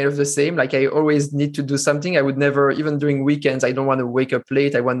feel kind of the same. Like I always need to do something. I would never, even during weekends, I don't want to wake up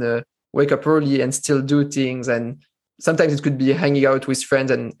late. I want to wake up early and still do things. And sometimes it could be hanging out with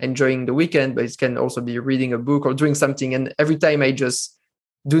friends and enjoying the weekend, but it can also be reading a book or doing something. And every time I just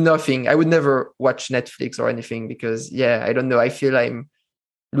do nothing, I would never watch Netflix or anything because, I don't know. I feel I'm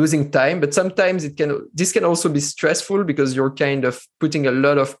losing time, but sometimes this can also be stressful because you're kind of putting a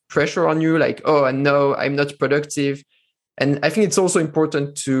lot of pressure on you. Like, oh, and no, I'm not productive. And I think it's also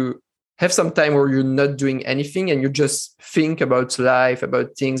important to have some time where you're not doing anything and you just think about life,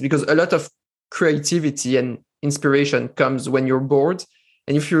 about things, because a lot of creativity and inspiration comes when you're bored.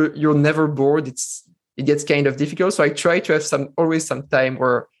 And if you're never bored, it gets kind of difficult. So I try to have always some time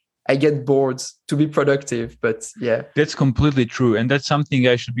where I get bored to be productive. But yeah, that's completely true, and that's something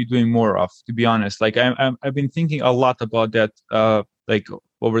I should be doing more of, to be honest. Like I've been thinking a lot about that, like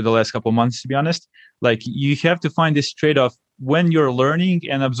over the last couple of months, to be honest. Like you have to find this trade-off when you're learning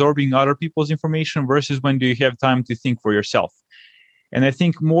and absorbing other people's information versus when do you have time to think for yourself. And I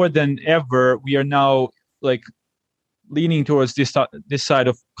think more than ever, we are now like leaning towards this side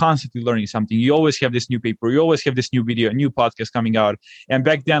of constantly learning something. You always have this new paper, you always have this new video, a new podcast coming out. And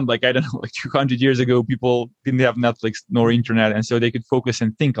back then, like, I don't know, like 200 years ago, people didn't have Netflix nor internet. And so they could focus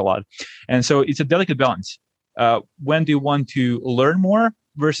and think a lot. And so it's a delicate balance. When do you want to learn more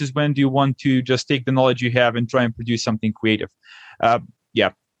versus when do you want to just take the knowledge you have and try and produce something creative? I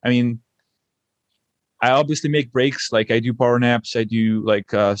mean, I obviously make breaks. Like I do power naps, I do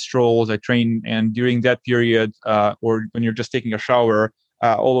like strolls, I train. And during that period, or when you're just taking a shower,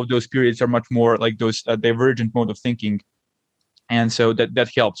 all of those periods are much more like those divergent mode of thinking. And so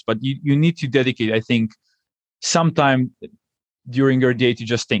that helps. But you need to dedicate, I think, some time during your day to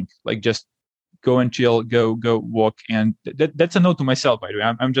just think, like just go and chill, go walk. And that's a note to myself, by the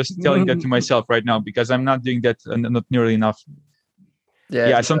way. I'm just telling that to myself right now because I'm not doing that not nearly enough.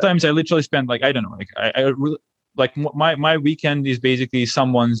 Yeah. Sometimes I literally spend like, I don't know, like I really, like my weekend is basically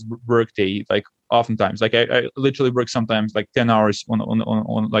someone's work day. Like oftentimes, like I literally work sometimes like 10 hours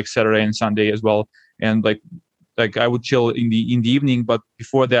on like Saturday and Sunday as well. And like I would chill in the evening, but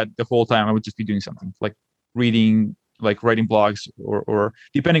before that, the whole time I would just be doing something like reading, like writing blogs, or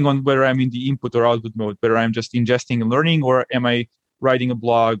depending on whether I'm in the input or output mode, whether I'm just ingesting and learning, or am I writing a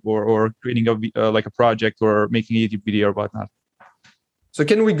blog or creating like a project or making a YouTube video or whatnot. So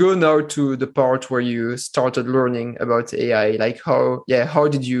can we go now to the part where you started learning about AI? Like how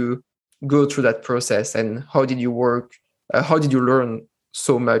did you go through that process and how did you work? How did you learn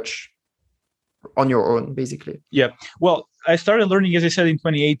so much on your own, basically? Yeah. Well, I started learning, as I said, in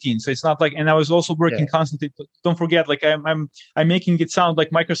 2018. So it's not like, and I was also working constantly. Don't forget, like I'm making it sound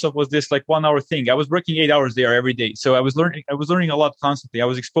like Microsoft was this like 1 hour thing. I was working 8 hours there every day. So I was learning a lot constantly. I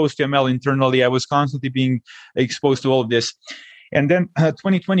was exposed to ML internally. I was constantly being exposed to all of this. And then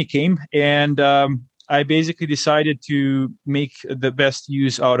 2020 came, and I basically decided to make the best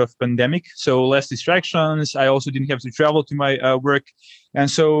use out of pandemic. So less distractions. I also didn't have to travel to my work.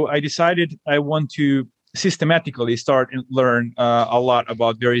 And so I decided I want to systematically start and learn a lot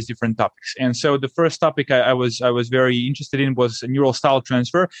about various different topics. And so the first topic I was very interested in was neural style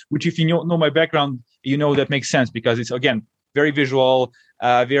transfer, which if you know my background, you know that makes sense because it's, again, very visual,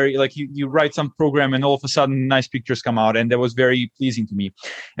 very like you write some program and all of a sudden nice pictures come out, and that was very pleasing to me.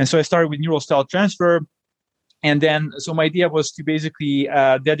 And so I started with neural style transfer. And then, so my idea was to basically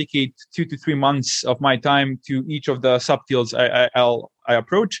dedicate 2 to 3 months of my time to each of the subfields I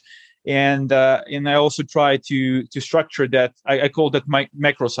approach. and I also try to structure that. I call that my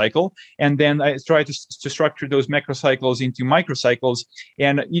macro cycle, and then I try to structure those macro cycles into microcycles.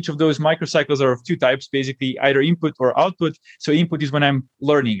 And each of those microcycles are of two types, basically either input or output. So input is when I'm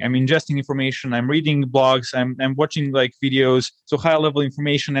learning, I'm ingesting information, I'm reading blogs, I'm watching like videos, so high level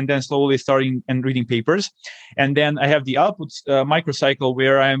information, and then slowly starting and reading papers. And then I have the output microcycle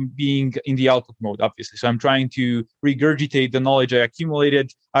where I'm being in the output mode, obviously. So I'm trying to regurgitate the knowledge I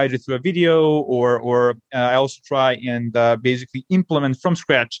accumulated either through a video or I also try and basically implement from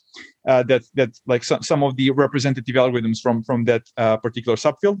scratch that like some of the representative algorithms from that particular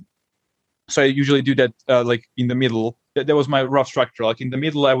subfield. So I usually do that like in the middle. That was my rough structure. Like in the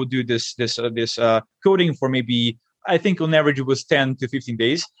middle, I would do this coding for maybe, I think on average it was 10 to 15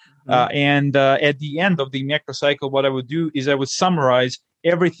 days. And at the end of the macro cycle, what I would do is I would summarize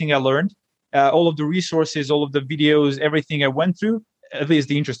everything I learned, all of the resources, all of the videos, everything I went through, at least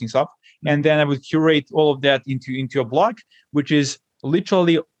the interesting stuff. And then I would curate all of that into a blog, which is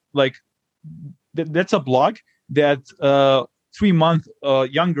literally like, that's a blog that 3-month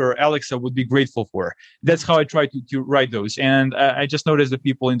younger Alexa would be grateful for. That's how I try to write those. And I just noticed that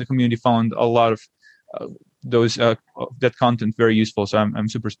people in the community found a lot of those that content very useful. So I'm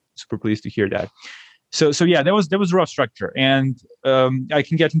super pleased to hear that. So yeah, that was rough structure. And I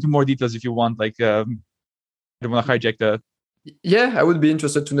can get into more details if you want. Like I don't want to hijack the. Yeah, I would be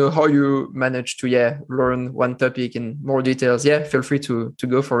interested to know how you managed to learn one topic in more details. Yeah, feel free to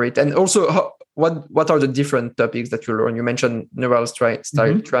go for it. And also, what are the different topics that you learn? You mentioned neural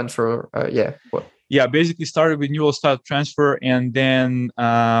style transfer. Yeah, basically started with neural style transfer, and then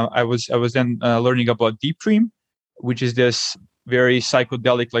I was then learning about Deep Dream, which is this very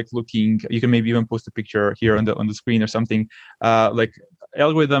psychedelic like looking. You can maybe even post a picture here on the screen or something like.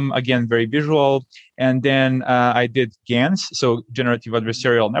 Algorithm, again, very visual. And then I did GANs, so generative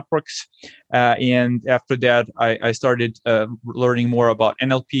adversarial networks. And after that, I started learning more about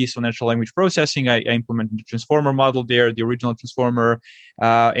NLP, so natural language processing. I implemented the transformer model there, the original transformer,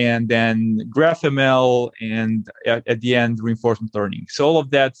 and then GraphML, and at the end, reinforcement learning. So all of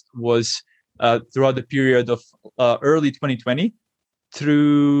that was throughout the period of early 2020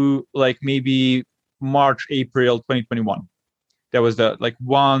 through like maybe March, April 2021. That was the like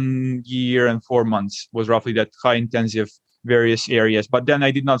 1 year and 4 months was roughly that high intensive various areas. But then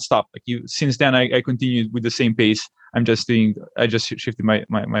I did not stop. Since then I continued with the same pace. I just shifted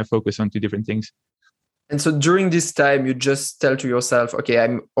my focus onto different things. And so during this time, you just tell to yourself,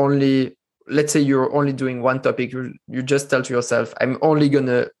 okay, let's say you're only doing one topic. You just tell to yourself, I'm only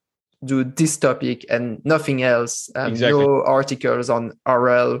gonna do this topic and nothing else. Exactly. No articles on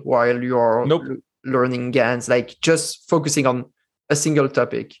RL while you're learning GANs, like just focusing on a single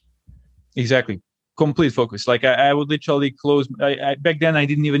topic. Exactly. Complete focus. Like I would literally close. Back then I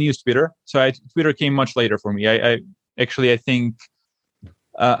didn't even use Twitter. So Twitter came much later for me. I think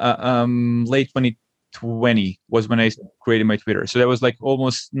late 2020 was when I created my Twitter. So that was like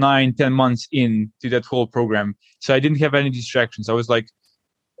almost 9-10 months into that whole program. So I didn't have any distractions. I was like,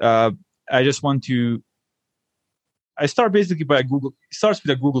 I just want to. I start basically by starts with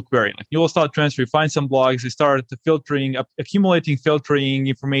a Google query. Like neural style transfer, find some blogs. I start filtering, accumulating, filtering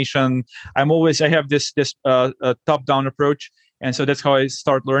information. I have this top-down approach, and so that's how I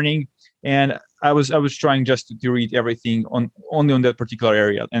start learning. And I was trying just to read everything only on that particular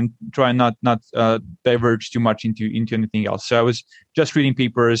area and try not diverge too much into anything else. So I was just reading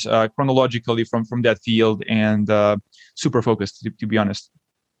papers chronologically from that field and super focused, to be honest.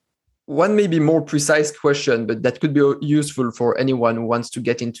 One maybe more precise question, but that could be useful for anyone who wants to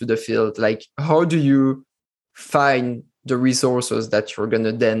get into the field. Like, how do you find the resources that you're going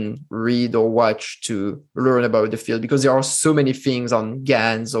to then read or watch to learn about the field? Because there are so many things on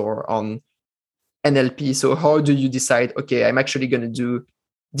GANs or on NLP. So how do you decide, okay, I'm actually going to do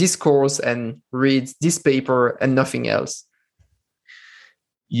this course and read this paper and nothing else?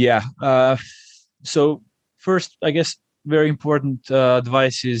 Yeah. So first, I guess, very important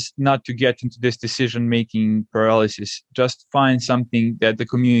advice is not to get into this decision-making paralysis. Just find something that the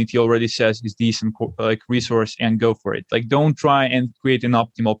community already says is decent, like resource, and go for it. Like, don't try and create an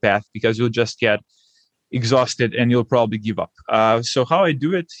optimal path because you'll just get exhausted and you'll probably give up. So how I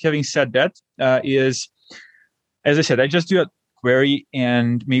do it, having said that, is, as I said, I just do a query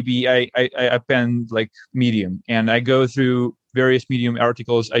and maybe I append like Medium and I go through various Medium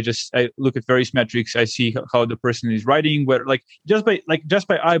articles. I look at various metrics. I see how the person is writing. Whether just by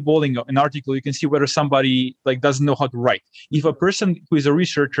eyeballing an article, you can see whether somebody doesn't know how to write. If a person who is a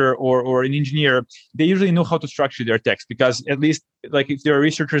researcher or an engineer, they usually know how to structure their text, because at least if they're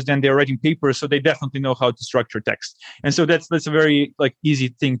researchers, then they're writing papers, so they definitely know how to structure text. And so that's a very easy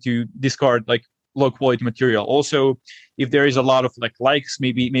thing to discard low quality material. Also, if there is a lot of likes,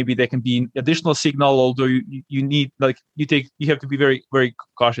 maybe there can be additional signal, although you need you have to be very, very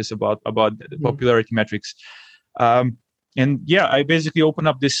cautious about the popularity metrics. And yeah, I basically open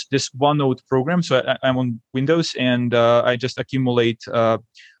up this OneNote program. So I'm on Windows, and I just accumulate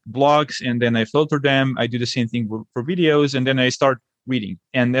blogs, and then I filter them. I do the same thing for videos, and then I start reading.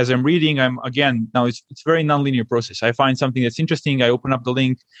 And as I'm reading, now it's very nonlinear process. I find something that's interesting, I open up the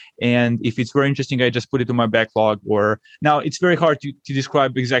link, and if it's very interesting, I just put it on my backlog. Or now it's very hard to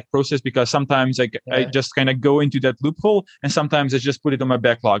describe the exact process, because sometimes I just kind of go into that loophole, and sometimes I just put it on my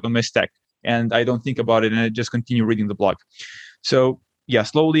backlog, on my stack, and I don't think about it, and I just continue reading the blog. So yeah,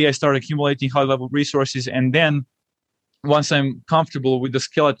 slowly I start accumulating high-level resources, and then once I'm comfortable with the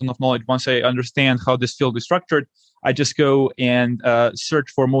skeleton of knowledge, once I understand how this field is structured, I just go and search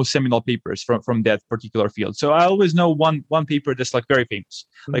for most seminal papers from that particular field. So I always know one paper that's very famous.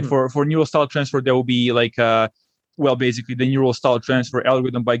 Mm-hmm. For neural style transfer, there will be basically the neural style transfer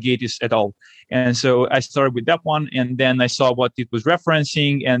algorithm by Gatiss et al. And so I started with that one, and then I saw what it was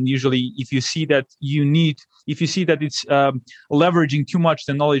referencing. And usually, if you see that it's leveraging too much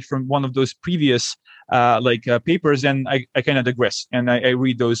the knowledge from one of those previous papers, then I kind of digress, and I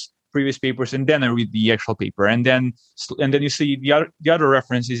read those previous papers, and then I read the actual paper, and then you see the other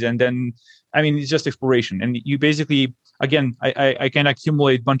references, and then it's just exploration. And you basically, again, I can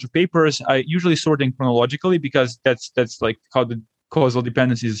accumulate a bunch of papers. I usually sort them chronologically, because that's how the causal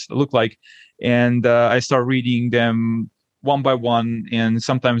dependencies look like, and I start reading them one by one, and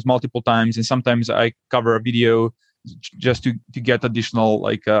sometimes multiple times, and sometimes I cover a video just to get additional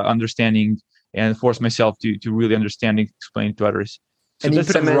understanding, and force myself to really understand and explain to others. So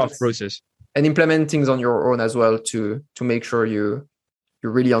that's a rough process. And implement things on your own as well to make sure you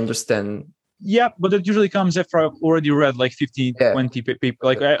really understand. Yeah, but it usually comes after I've already read 15, 20 people.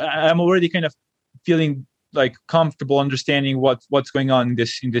 I'm already kind of feeling comfortable understanding what's going on in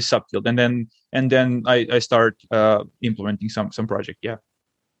this subfield, and then I start implementing some project. Yeah.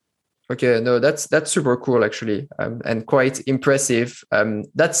 Okay, no, that's super cool actually, and quite impressive.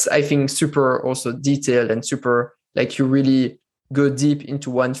 That's, I think, super also detailed and super you really go deep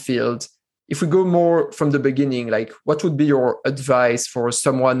into one field. If we go more from the beginning, what would be your advice for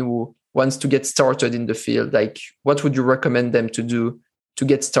someone who wants to get started in the field? What would you recommend them to do to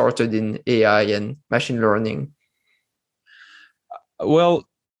get started in AI and machine learning? Well,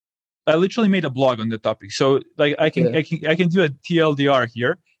 I literally made a blog on the topic, so I can do a TLDR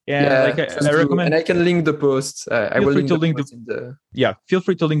here. And I recommend, and I can link the post. I will link the post Yeah, feel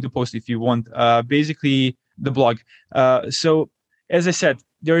free to link the post if you want. Basically, the blog. So as I said,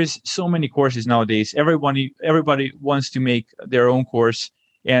 there is so many courses nowadays. Everybody wants to make their own course,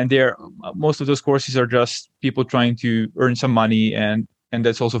 and most of those courses are just people trying to earn some money, and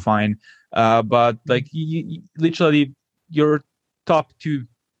that's also fine. But literally, your top two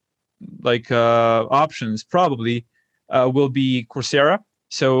options probably will be Coursera.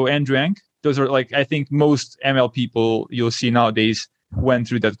 So Andrew Ng, those are I think most ML people you'll see nowadays went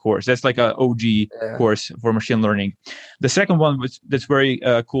through that course. That's a OG course for machine learning. The second one that's very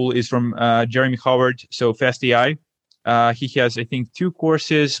cool is from Jeremy Howard. So Fast AI. He has, I think, two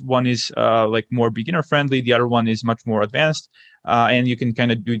courses. One is more beginner friendly. The other one is much more advanced, and you can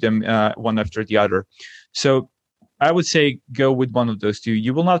kind of do them one after the other. So I would say go with one of those two.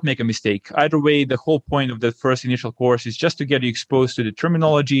 You will not make a mistake. Either way, the whole point of the first initial course is just to get you exposed to the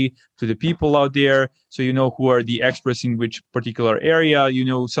terminology, to the people out there, so you know who are the experts in which particular area. You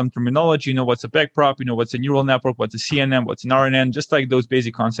know some terminology, you know what's a backprop, you know what's a neural network, what's a CNN, what's an RNN, just those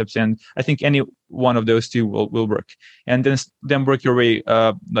basic concepts. And I think any one of those two will work. And then work your way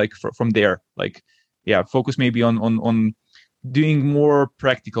from there. Focus maybe on doing more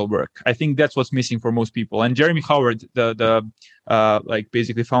practical work. I think that's what's missing for most people. And Jeremy Howard, the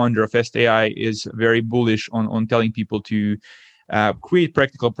basically founder of Fast AI, is very bullish on telling people to create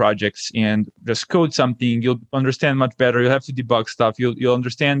practical projects and just code something. You'll understand much better. You'll have to debug stuff. You'll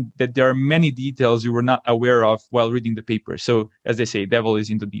understand that there are many details you were not aware of while reading the paper. So as they say, devil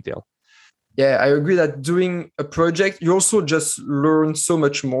is in the detail. Yeah, I agree that doing a project, you also just learn so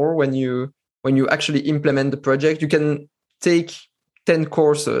much more when you actually implement the project. You can take 10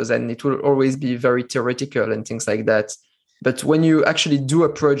 courses and it will always be very theoretical and things like that. But when you actually do a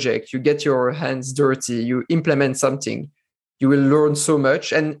project, you get your hands dirty, you implement something, you will learn so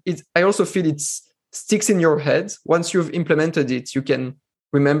much. And I also feel it sticks in your head. Once you've implemented it, you can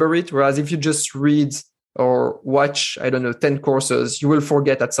remember it. Whereas if you just read or watch, 10 courses, you will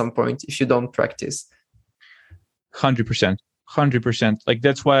forget at some point if you don't practice. 100%. Like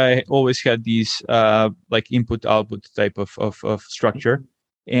that's why I always had these like input output type of structure.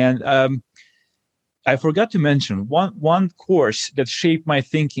 And I forgot to mention one course that shaped my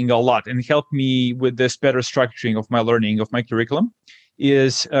thinking a lot and helped me with this better structuring of my learning, of my curriculum,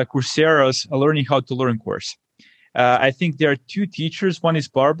 is Coursera's Learning How to Learn course. I think there are two teachers. One is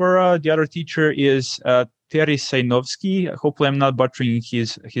Barbara. The other teacher is Terry Sainovsky. Hopefully, I'm not butchering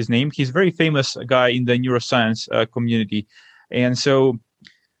his name. He's a very famous guy in the neuroscience community. And so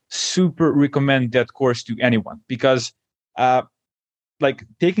super recommend that course to anyone because like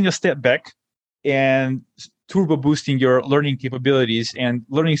taking a step back and turbo boosting your learning capabilities and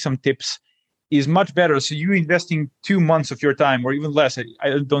learning some tips is much better. So you investing 2 months of your time or even less.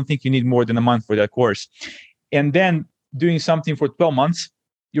 I don't think you need more than a month for that course. And then doing something for 12 months,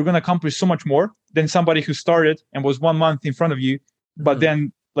 you're going to accomplish so much more than somebody who started and was 1 month in front of you, but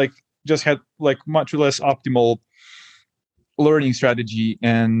then like just had like much less optimal learning strategy.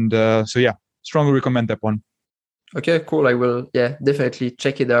 And so yeah, strongly recommend that one. Okay, cool. I will, definitely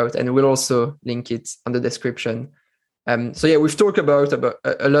check it out, and we'll also link it on the description. So yeah, we've talked about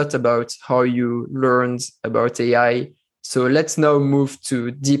a lot about how you learned about AI. So let's now move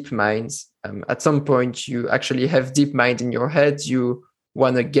to DeepMind. At some point, you actually have DeepMind in your head. You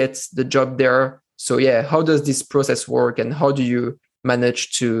want to get the job there. So yeah, how does this process work, and how do you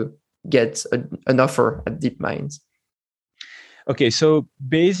manage to get an offer at DeepMind? Okay, so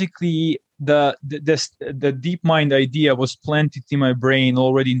basically, the DeepMind idea was planted in my brain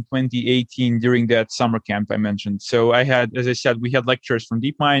already in 2018 during that summer camp I mentioned. So I had, as I said, we had lectures from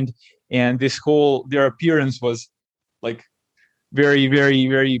DeepMind, and their appearance was like very, very,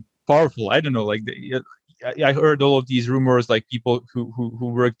 very powerful. I don't know, like I heard all of these rumors, like people who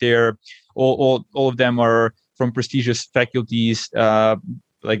work there, all of them are from prestigious faculties.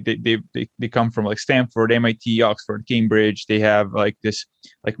 Like they come from like Stanford, MIT, Oxford, Cambridge. They have like this,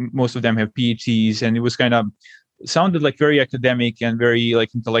 like most of them have PhDs, and it was kind of sounded like very academic and very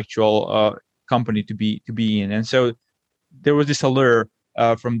like intellectual company to be in. And so there was this allure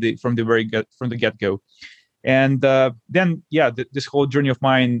from the get go. And then this whole journey of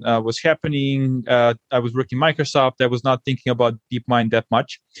mine was happening. I was working Microsoft. I was not thinking about DeepMind that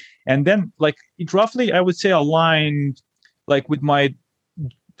much, and then like it roughly, I would say, aligned like with my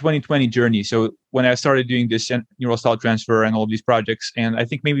 2020 journey. So when I started doing this neural style transfer and all of these projects, and I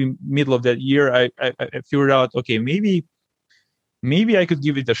think maybe middle of that year, I figured out, okay, maybe I could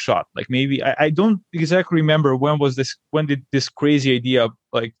give it a shot. Like maybe I don't exactly remember when did this crazy idea,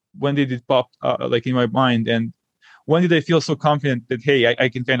 like when did it pop like in my mind, and when did I feel so confident that, hey, I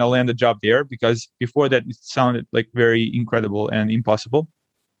can kind of land a job there? Because before that, it sounded like very incredible and impossible.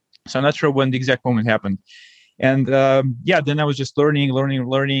 So I'm not sure when the exact moment happened. And then I was just learning,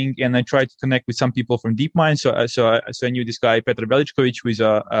 and I tried to connect with some people from DeepMind. So I knew this guy, Petr Veličković, who is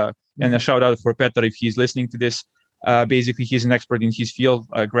and a shout out for Petr if he's listening to this. Basically, he's an expert in his field,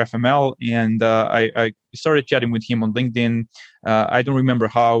 GraphML, and I started chatting with him on LinkedIn. I don't remember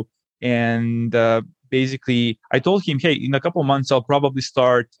how, and basically, I told him, hey, in a couple of months, I'll probably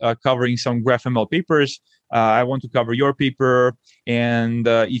start covering some GraphML papers. I want to cover your paper, and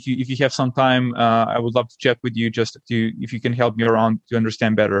if you have some time, I would love to chat with you if you can help me around to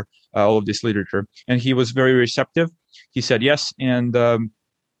understand better all of this literature. And he was very receptive. He said yes, and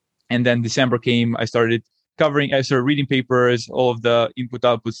then December came. I started reading papers, all of the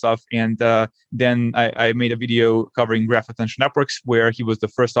input-output stuff, and then I made a video covering graph attention networks, where he was the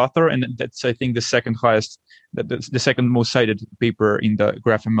first author, and that's, I think, the second most cited paper in the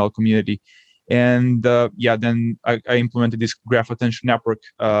GraphML community. And then I implemented this graph attention network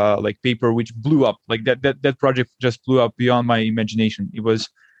like paper, which blew up. Like that project just blew up beyond my imagination. It was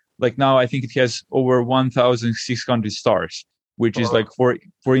like, now I think it has over 1,600 stars, which is like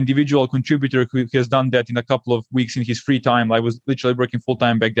for individual contributor who has done that in a couple of weeks in his free time. I was literally working full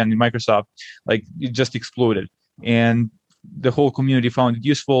time back then in Microsoft. Like it just exploded, and the whole community found it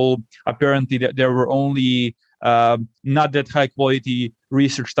useful. Apparently, there were only not that high quality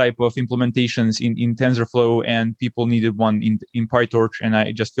research type of implementations in TensorFlow, and people needed one in PyTorch, and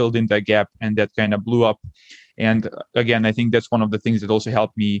I just filled in that gap, and that kind of blew up. And again, I think that's one of the things that also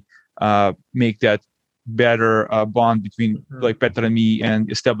helped me make that better bond between like Petr and me,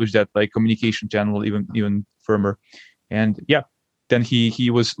 and establish that like communication channel even firmer. And then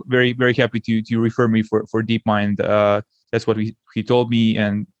he was very, very happy to refer me for DeepMind. That's what he told me,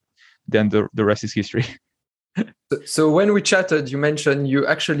 and then the rest is history. So when we chatted, you mentioned you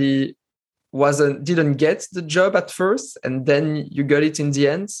actually didn't get the job at first, and then you got it in the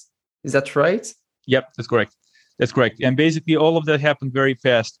end. Is that right? Yep, that's correct. That's correct. And basically, all of that happened very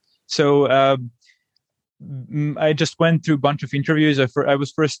fast. So I just went through a bunch of interviews. I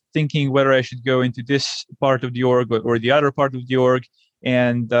was first thinking whether I should go into this part of the org or the other part of the org,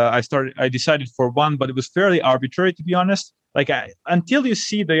 and I decided for one, but it was fairly arbitrary, to be honest. Like until you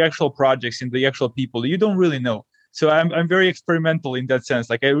see the actual projects and the actual people, you don't really know. So I'm very experimental in that sense.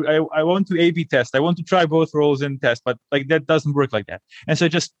 Like I want to A/B test. I want to try both roles and test, but like that doesn't work like that. And so I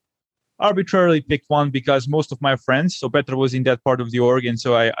just arbitrarily picked one because most of my friends, so Petra was in that part of the org, and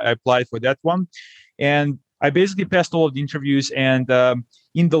so I applied for that one. And I basically passed all of the interviews. And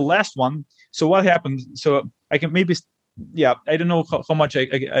in the last one, so what happened? So I can maybe, yeah, I don't know how much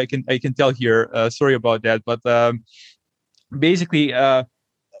I can tell here. Sorry about that, but basically,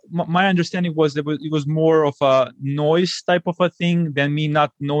 my understanding was that it was more of a noise type of a thing than me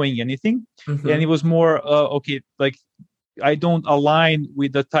not knowing anything, and it was more okay, like I don't align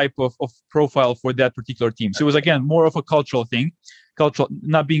with the type of profile for that particular team. So it was again more of a cultural thing.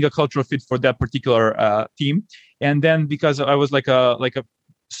 Not being a cultural fit for that particular team, and then because I was like a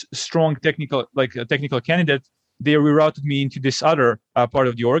strong technical candidate, they rerouted me into this other part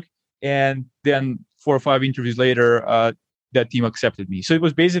of the org, and then 4 or 5 interviews later, that team accepted me. So it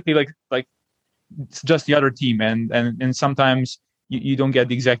was basically like it's just the other team, and sometimes you don't get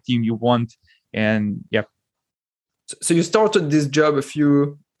the exact team you want, and yeah. So you started this job a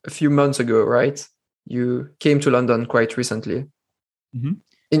few months ago, right? You came to London quite recently. Mm-hmm.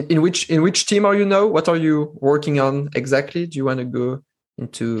 In which team are you now? What are you working on exactly? Do you want to go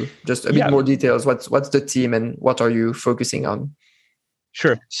into just a bit more details? What's the team and what are you focusing on?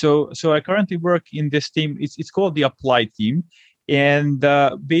 Sure. So I currently work in this team. It's called the Applied team, and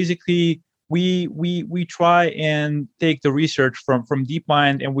basically we try and take the research from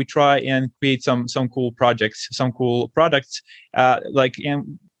DeepMind, and we try and create some cool projects, some cool products,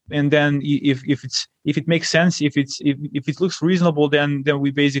 and then if it makes sense, if it looks reasonable, then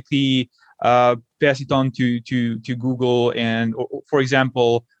we basically pass it on to Google, and for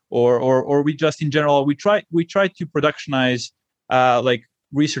example, or we just in general we try to productionize like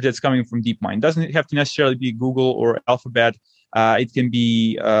research that's coming from DeepMind. Doesn't have to necessarily be Google or Alphabet. It can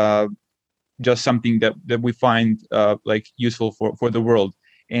be just something that we find like useful for the world.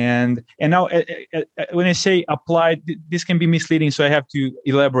 And now when I say applied, this can be misleading, so I have to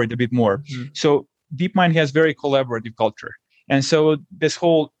elaborate a bit more. Mm-hmm. So DeepMind has very collaborative culture, and so this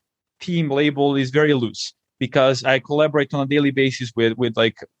whole team label is very loose because I collaborate on a daily basis with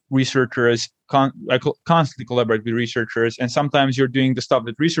like researchers. I constantly collaborate with researchers, and sometimes you're doing the stuff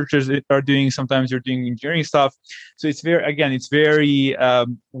that researchers are doing. Sometimes you're doing engineering stuff. So it's very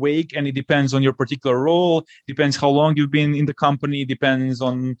vague, and it depends on your particular role. Depends how long you've been in the company. Depends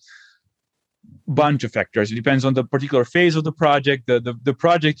on a bunch of factors. It depends on the particular phase of the project, the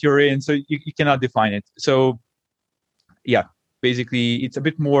project you're in. So you cannot define it. So yeah, basically it's a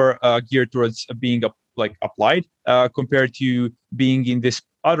bit more geared towards being applied compared to being in this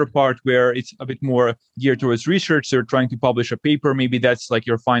other part where it's a bit more geared towards research. So you're trying to publish a paper. Maybe that's like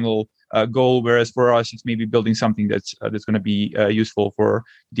your final goal. Whereas for us, it's maybe building something that's going to be useful for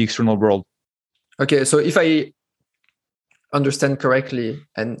the external world. Okay, so if I understand correctly,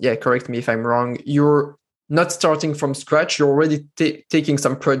 and yeah, correct me if I'm wrong, you're not starting from scratch. You're already taking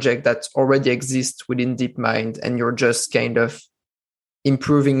some project that already exists within DeepMind, and you're just kind of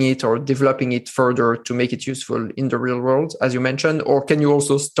improving it or developing it further to make it useful in the real world, as you mentioned? Or can you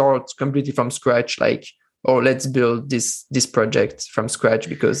also start completely from scratch, like, oh, let's build this project from scratch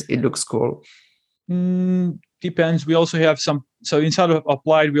because it looks cool? Depends. We also have so inside of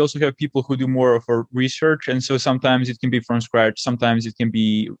Applied, we also have people who do more of our research. And so sometimes it can be from scratch. Sometimes it can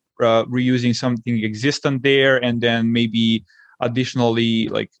be reusing something existent there, and then maybe additionally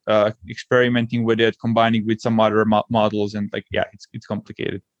like experimenting with it, combining with some other models, and like it's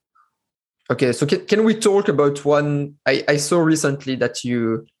complicated. Okay, so can we talk about one? I saw recently that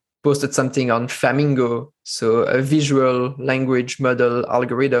you posted something on Flamingo, so a visual language model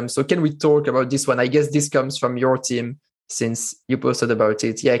algorithm. So can we talk about this one? I guess this comes from your team since you posted about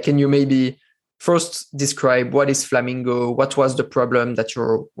it. Yeah, can you maybe first describe what is Flamingo? What was the problem that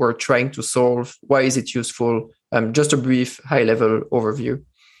you were trying to solve? Why is it useful? Just a brief high-level overview.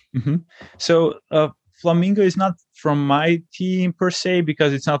 Mm-hmm. So Flamingo is not from my team per se,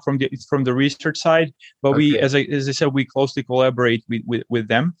 because it's from the research side. But we, as I said, we closely collaborate with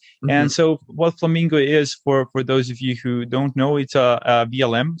them. Mm-hmm. And so what Flamingo is, for those of you who don't know, it's a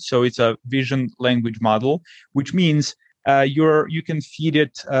VLM. So it's a vision language model, which means you can feed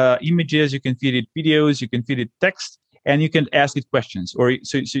it images, you can feed it videos, you can feed it text, and you can ask it questions, or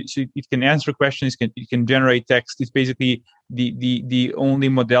so it can answer questions, it can generate text. It's basically the only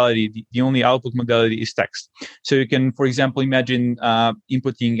modality, the only output modality is text. So you can, for example, imagine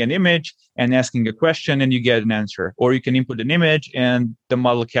inputting an image and asking a question, and you get an answer. Or you can input an image and the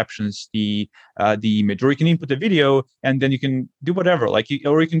model captions the image. Or you can input a video and then you can do whatever. Or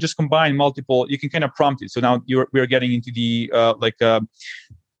you can just combine multiple. You can kind of prompt it. So now we're getting into the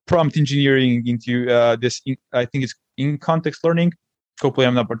prompt engineering, into this. I think it's in context learning. Hopefully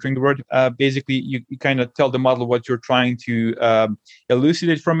I'm not butchering the word. Basically, you kind of tell the model what you're trying to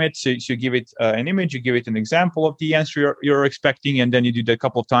elucidate from it. So you give it an image, you give it an example of the answer you're expecting, and then you do that a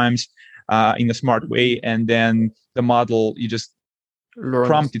couple of times in a smart way. And then the model, you just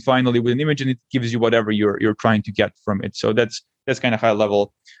prompt it finally with an image, and it gives you whatever you're trying to get from it. So that's kind of high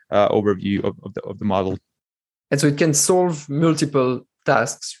level overview of the model. And so it can solve multiple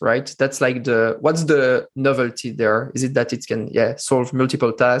tasks, right? That's like what's the novelty there? Is it that it can solve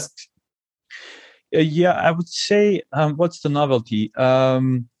multiple tasks? I would say what's the novelty?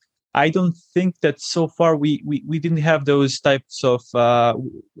 I don't think that so far we didn't have those types of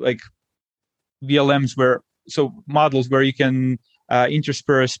VLMs models where you can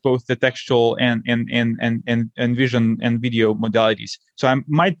intersperse both the textual and vision and video modalities. So I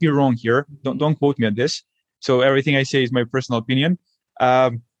might be wrong here. Don't quote me on this. So everything I say is my personal opinion.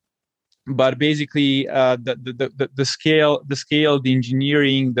 But basically, the scale, the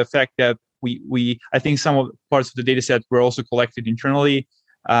engineering, the fact that I think some of parts of the data set were also collected internally,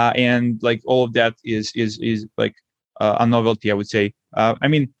 and like all of that is like a novelty, I would say.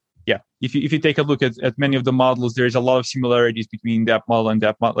 If you take a look at many of the models, there's a lot of similarities between that model and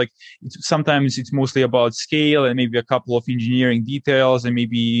that model. Like sometimes it's mostly about scale and maybe a couple of engineering details, and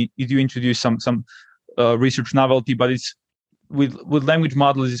maybe you do introduce some research novelty, but it's with language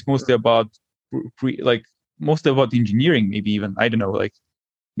models, it's mostly about engineering, maybe even, I don't know, like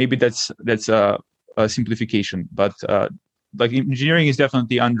maybe that's a simplification, but like engineering is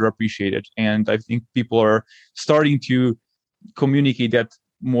definitely underappreciated, and I think people are starting to communicate that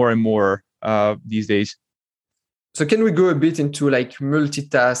more and more these days. So can we go a bit into like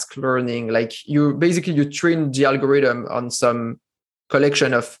multitask learning? Like you train the algorithm on some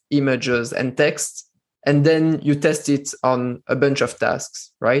collection of images and text, and then you test it on a bunch of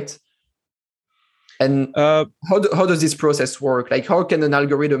tasks, right? And how does this process work? Like how can an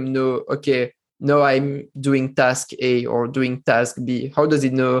algorithm know, okay, now I'm doing task A or doing task B? How does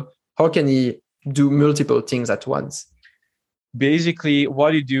it know? How can he do multiple things at once? Basically,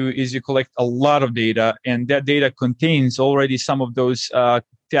 what you do is you collect a lot of data, and that data contains already some of those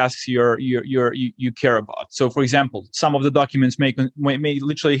tasks you care about. So, for example, some of the documents may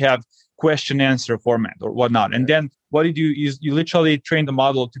literally have question answer format or whatnot, and then what you do is you literally train the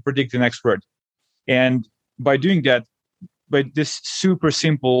model to predict the next word. And by doing that, by this super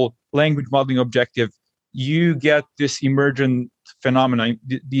simple language modeling objective, you get this emergent phenomenon,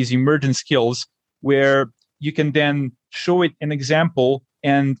 these emergent skills, where you can then show it an example,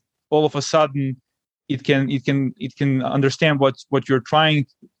 and all of a sudden it can understand what you're trying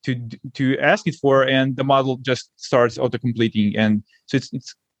to ask it for, and the model just starts auto completing. And so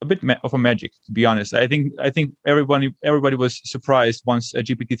it's a bit of a magic, to be honest. I think everybody was surprised once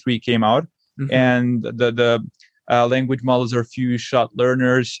GPT-3 came out, and the language models are few shot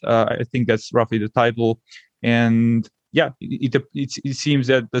learners. I think that's roughly the title, and it seems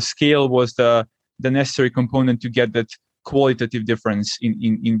that the scale was the necessary component to get that qualitative difference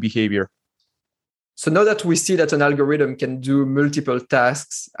in behavior. So now that we see that an algorithm can do multiple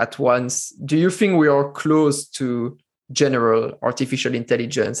tasks at once, do you think we are close to general artificial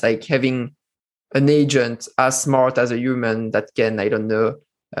intelligence, like having an agent as smart as a human that can, I don't know,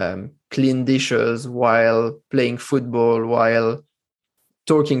 clean dishes while playing football, while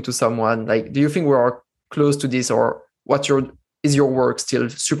talking to someone? Like, do you think we are close to this, or is your work still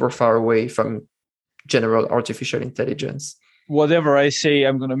super far away from general artificial intelligence? Whatever I say,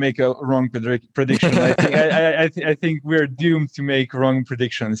 I'm going to make a wrong prediction. I think we're doomed to make wrong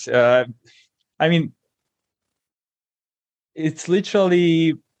predictions. I mean, it's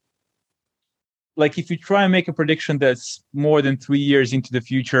literally like if you try and make a prediction that's more than 3 years into the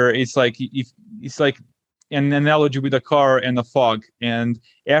future, it's like an analogy with a car and a fog. And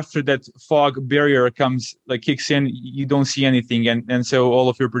after that fog barrier kicks in, you don't see anything, and so all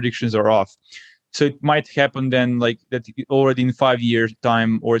of your predictions are off. So it might happen then, like that already in 5 years'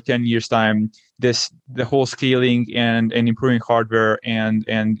 time or 10 years' time, the whole scaling and improving hardware and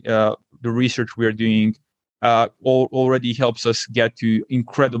the research we are doing already helps us get to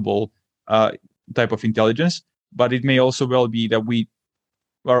incredible type of intelligence. but it may also well be that we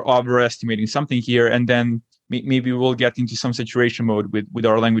are overestimating something here, and then maybe we'll get into some saturation mode with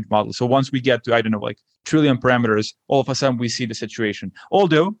our language model. So once we get to, I don't know, like trillion parameters, all of a sudden we see the saturation.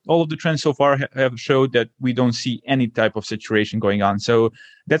 Although all of the trends so far have showed that we don't see any type of saturation going on. So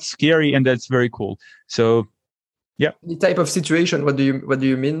that's scary, and that's very cool. So yeah. Any type of situation? What do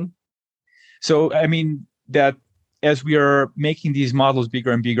you mean? So I mean that as we are making these models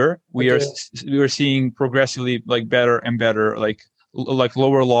bigger and bigger, we are seeing progressively like better and better, like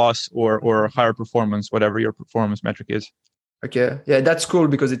lower loss or higher performance, whatever your performance metric is. Okay. Yeah, that's cool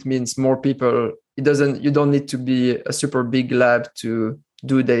because it means more people. You don't need to be a super big lab to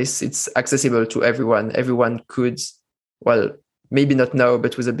do this. It's accessible to everyone. Everyone could, well, maybe not now,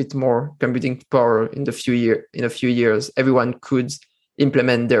 but with a bit more computing power in a few years, everyone could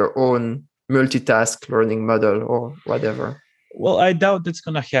implement their own multitask learning model or whatever. Well, I doubt that's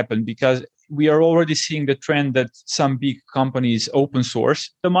going to happen because we are already seeing the trend that some big companies open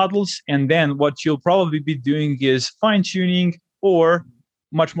source the models. And then what you'll probably be doing is fine tuning, or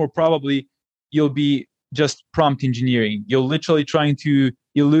much more probably, you'll be just prompt engineering. You're literally trying to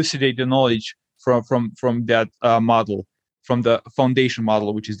elucidate the knowledge from that model, from the foundation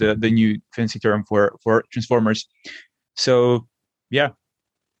model, which is the new fancy term for transformers. So, yeah.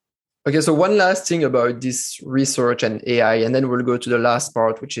 Okay, so one last thing about this research and AI, and then we'll go to the last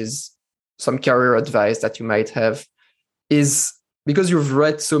part, which is some career advice that you might have, is because you've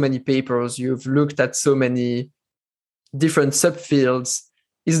read so many papers, you've looked at so many different subfields,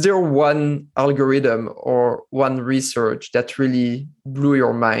 is there one algorithm or one research that really blew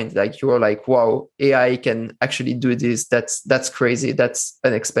your mind? Like you were like, wow, AI can actually do this. That's crazy. That's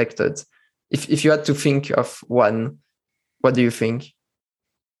unexpected. If you had to think of one, what do you think?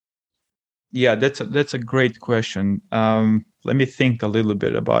 Yeah, that's a great question. Let me think a little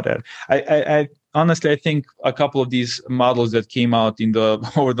bit about it. I honestly, I think a couple of these models that came out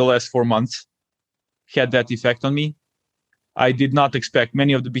over the last 4 months had that effect on me. I did not expect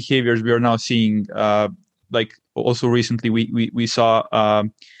many of the behaviors we are now seeing. Like also recently, we saw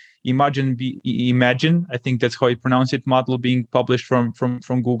Imagine. I think that's how you pronounce it. Model being published from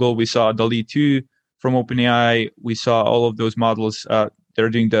Google. We saw DALL-E 2 from OpenAI. We saw all of those models. They're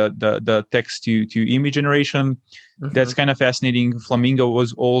doing the text to image generation. Mm-hmm. That's kind of fascinating. Flamingo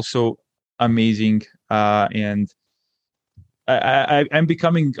was also amazing, and I'm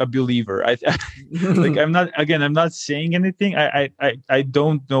becoming a believer. Like I'm not saying anything. I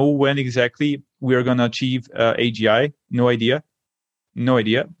don't know when exactly we're gonna achieve AGI. No idea.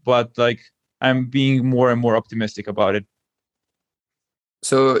 But like I'm being more and more optimistic about it.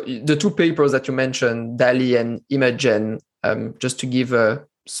 So the two papers that you mentioned, DALL-E and Imagen, just to give a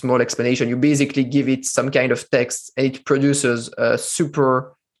small explanation, you basically give it some kind of text and it produces a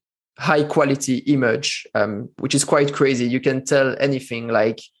super high quality image, which is quite crazy. You can tell anything,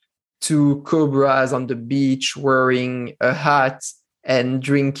 like two cobras on the beach wearing a hat and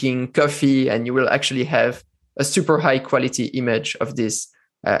drinking coffee, and you will actually have a super high quality image of this.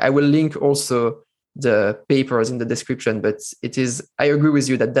 I will link also the papers in the description, but I agree with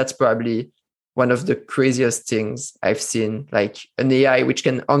you that that's probably one of the craziest things I've seen, like an AI which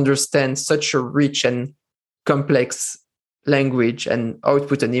can understand such a rich and complex language and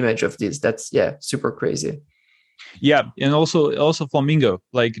output an image of this. That's super crazy. Yeah, and also Flamingo,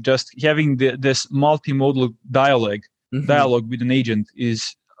 like just having this multimodal dialogue with an agent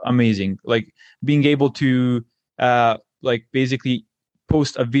is amazing. Like being able to like basically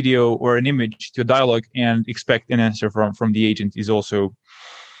post a video or an image to a dialogue and expect an answer from the agent is also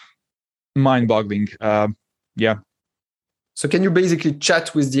mind-boggling. Yeah. So can you basically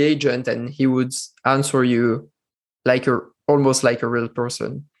chat with the agent and he would answer you almost like a real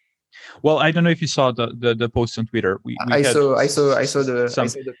person? Well, I don't know if you saw the post on Twitter. I saw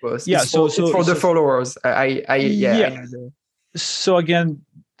the post. Yeah, it's for the followers. So again,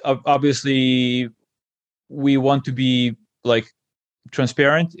 obviously, we want to be like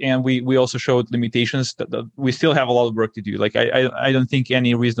transparent, and we also showed limitations that we still have a lot of work to do. Like I don't think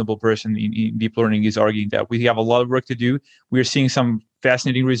any reasonable person in deep learning is arguing that we have a lot of work to do. We're seeing some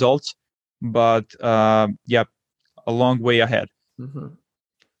fascinating results, but a long way ahead. Mm-hmm.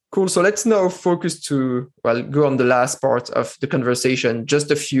 Cool. So let's now focus go on the last part of the conversation. Just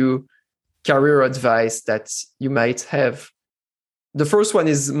a few career advice that you might have. The first one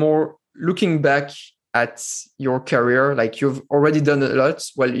is more looking back at your career. Like you've already done a lot.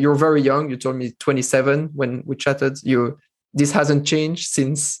 Well, you're very young. You told me 27 when we chatted. This hasn't changed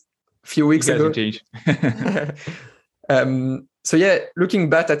since a few weeks ago. It hasn't changed. So looking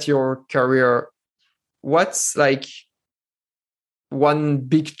back at your career, what's like one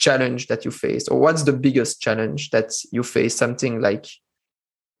big challenge that you faced, or what's the biggest challenge that you faced? Something like,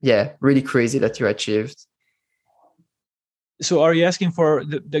 really crazy that you achieved. So are you asking for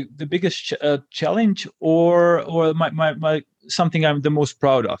the biggest challenge or my something I'm the most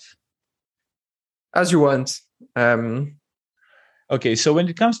proud of? As you want. Okay, so when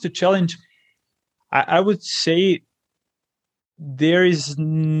it comes to challenge, I would say there is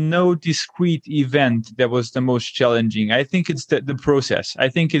no discrete event that was the most challenging. I think it's the process. I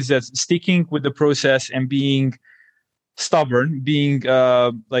think it's that sticking with the process and being stubborn, being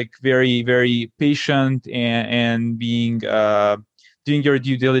like very, very patient and being doing your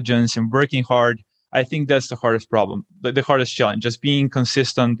due diligence and working hard. I think that's the hardest problem, the hardest challenge, just being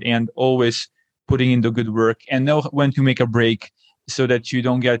consistent and always putting in the good work and know when to make a break so that you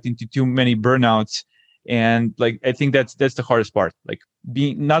don't get into too many burnouts. And like, I think that's the hardest part, like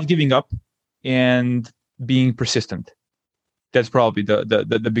not giving up and being persistent. That's probably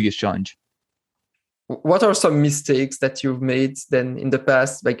the biggest challenge. What are some mistakes that you've made then in the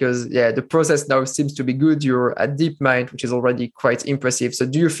past? Because the process now seems to be good. You're at DeepMind, which is already quite impressive. So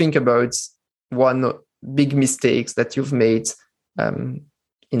do you think about one big mistakes that you've made in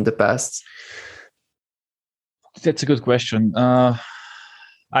the past? That's a good question.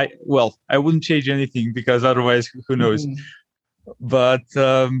 I wouldn't change anything because otherwise, who knows? But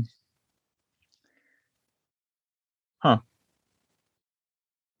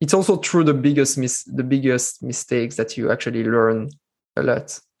it's also true the biggest mistakes that you actually learn a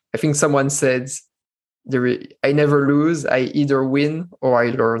lot. I think someone said, "I never lose. I either win or I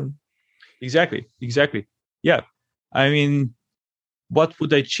learn." Exactly. Yeah. I mean, what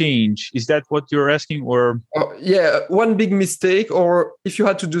would I change? Is that what you're asking, or? One big mistake, or if you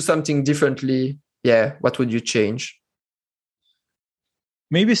had to do something differently, what would you change?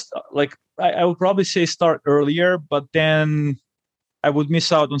 Maybe like I would probably say start earlier, but then I would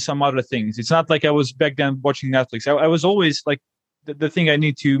miss out on some other things. It's not like I was back then watching Netflix. I was always like, the thing I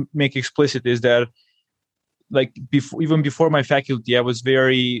need to make explicit is that like even before my faculty, I was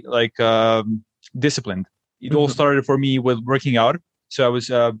very like disciplined. It all started for me with working out. So I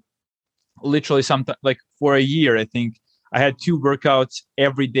was literally like for a year, I think I had 2 workouts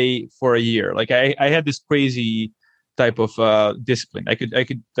every day for a year. Like I had this crazy type of discipline. I could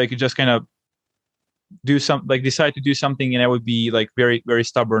just kind of decide to do something, and I would be like very, very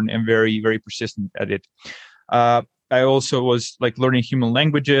stubborn and very, very persistent at it. I also was like learning human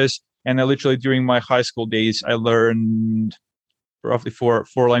languages, and I literally during my high school days, I learned roughly four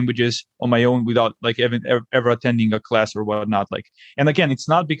languages on my own without like ever attending a class or whatnot. Like, and again, it's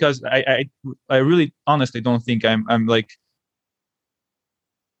not because I really honestly don't think I'm like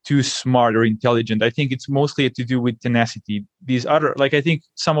too smart or intelligent. I think it's mostly to do with tenacity. These other, like, I think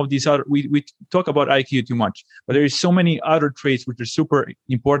some of these other, we talk about IQ too much, but there is so many other traits which are super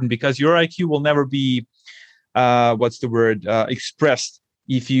important because your IQ will never be, expressed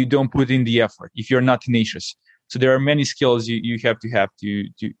if you don't put in the effort, if you're not tenacious. So there are many skills you have to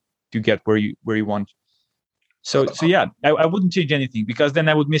get where you want. So yeah, I wouldn't change anything because then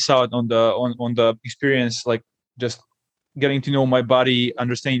I would miss out on the experience, like just getting to know my body,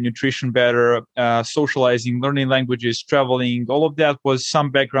 understanding nutrition better, socializing, learning languages, traveling. All of that was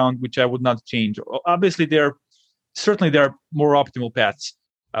some background which I would not change. Obviously, there are more optimal paths,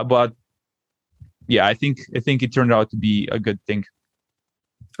 but yeah, I think it turned out to be a good thing.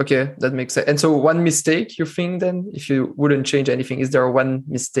 Okay, that makes sense. And so, one mistake you think then, if you wouldn't change anything, is there one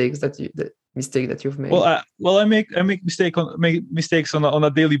mistake that you've made? Well, I make mistakes on a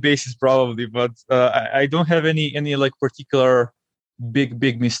daily basis probably, but I don't have any like particular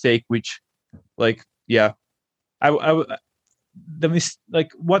big mistake. Which, like, yeah, what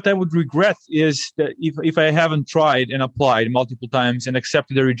I would regret is that if I haven't tried and applied multiple times and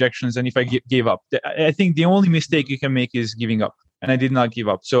accepted the rejections, and if I gave up, I think the only mistake you can make is giving up. And I did not give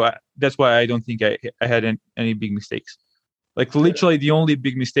up. So that's why I don't think I had any big mistakes. Like literally the only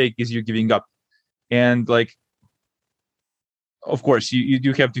big mistake is you giving up. And like, of course, you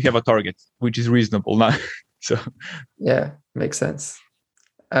do have to have a target, which is reasonable. So yeah, makes sense.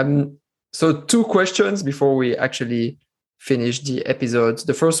 So 2 questions before we actually finish the episode.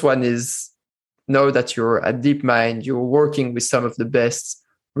 The first one is, now that you're at DeepMind, you're working with some of the best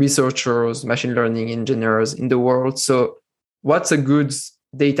researchers, machine learning engineers in the world. So what's a good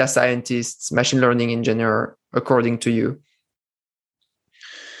data scientist, machine learning engineer, according to you?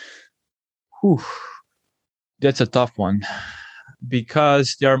 That's a tough one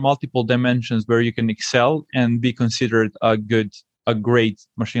because there are multiple dimensions where you can excel and be considered a great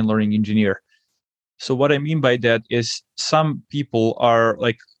machine learning engineer. So what I mean by that is some people are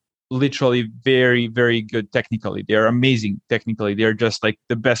like literally very, very good technically. They're amazing technically. They're just like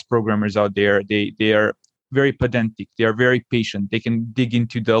the best programmers out there. They are very pedantic. They are very patient. They can dig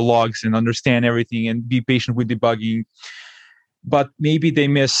into the logs and understand everything and be patient with debugging. But maybe they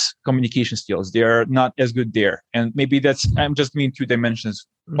miss communication skills. They are not as good there. And maybe I'm just giving 2 dimensions,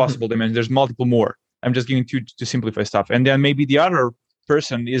 possible dimensions. There's multiple more. I'm just giving 2 to simplify stuff. And then maybe the other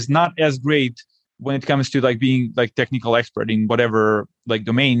person is not as great when it comes to like being like technical expert in whatever like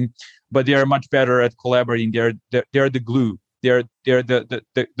domain, but they are much better at collaborating. They're the glue. They're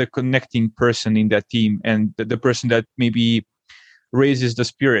the connecting person in that team, and the person that maybe raises the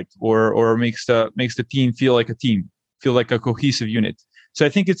spirit or makes the team feel like a team, feel like a cohesive unit. So I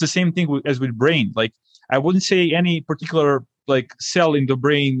think it's the same thing as with brain. Like I wouldn't say any particular like cell in the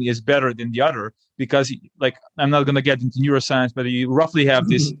brain is better than the other, because like I'm not going to get into neuroscience, but you roughly have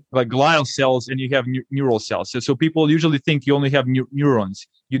this like glial cells and you have neural cells. So people usually think you only have neurons.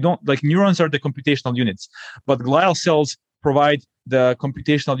 You don't. Like neurons are the computational units, but glial cells provide the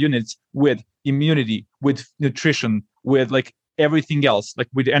computational units with immunity, with nutrition, with like everything else, like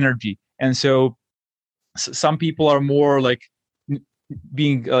with energy. And so some people are more like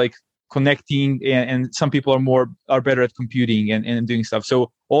being like connecting, and some people are better at computing and doing stuff.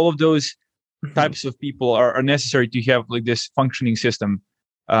 So all of those types of people are necessary to have like this functioning system,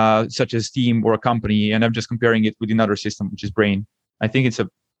 such as team or a company. And I'm just comparing it with another system, which is brain. I think it's a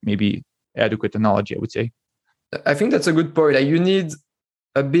maybe adequate analogy, I would say. I think that's a good point. You need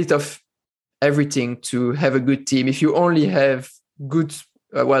a bit of everything to have a good team. If you only have good,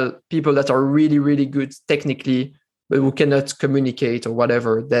 people that are really, really good technically, but who cannot communicate or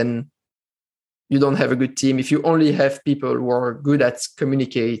whatever, then you don't have a good team. If you only have people who are good at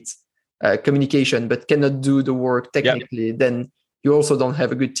communication, but cannot do the work technically, then you also don't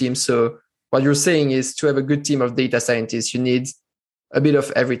have a good team. So what you're saying is, to have a good team of data scientists, you need a bit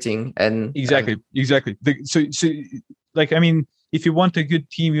of everything. And exactly. So like, I mean, if you want a good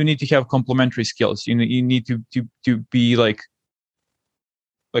team, you need to have complementary skills. You need to be like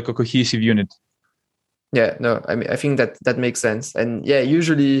a cohesive unit. Yeah, no, I mean, I think that makes sense. And yeah,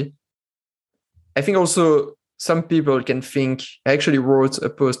 usually I think also some people can think, I actually wrote a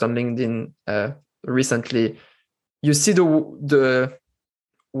post on LinkedIn recently. You see the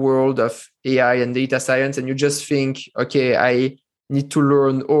world of AI and data science, and you just think, okay, I need to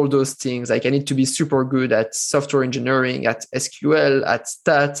learn all those things. Like I need to be super good at software engineering, at SQL, at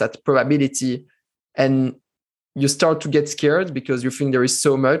stats, at probability. And you start to get scared because you think there is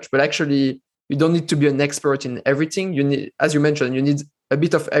so much, but actually you don't need to be an expert in everything. You need, as you mentioned, you need a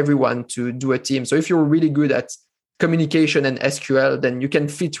bit of everyone to do a team. So if you're really good at communication and SQL, then you can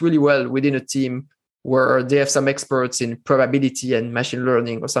fit really well within a team where they have some experts in probability and machine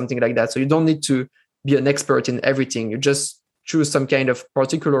learning or something like that. So you don't need to be an expert in everything. You just choose some kind of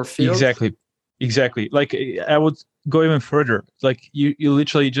particular field. Exactly. Like I would go even further. Like you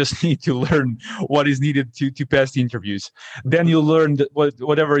literally just need to learn what is needed to pass the interviews. Then you learn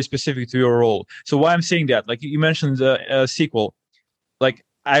whatever is specific to your role. So why I'm saying that, like you mentioned SQL, like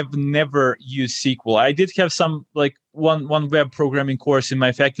I've never used SQL. I did have some like one web programming course in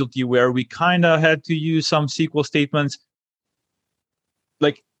my faculty where we kind of had to use some SQL statements.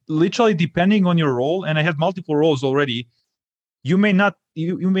 Like literally depending on your role, and I had multiple roles already, you may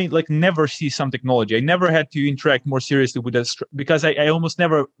like never see some technology. I never had to interact more seriously with that because I almost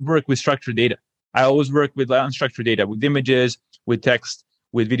never work with structured data. I always work with unstructured data, with images, with text,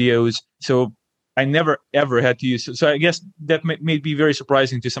 with videos. So I never ever had to use. So I guess that may be very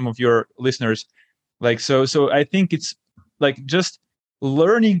surprising to some of your listeners. Like so I think it's like just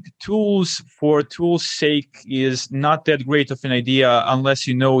learning tools for tools' sake is not that great of an idea unless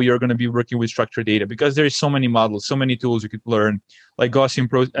you know you're going to be working with structured data, because there's so many models, so many tools you could learn, like Gaussian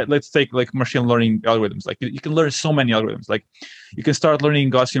let's take like machine learning algorithms. Like you can learn so many algorithms. Like you can start learning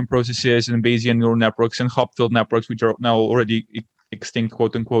Gaussian processes and Bayesian neural networks and Hopfield networks, which are now already extinct,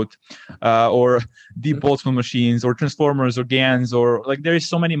 quote unquote, or deep Boltzmann machines or transformers or GANs, or like there is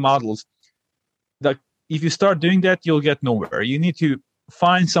so many models that if you start doing that, you'll get nowhere. You need to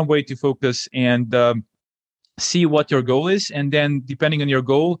find some way to focus and see what your goal is, and then depending on your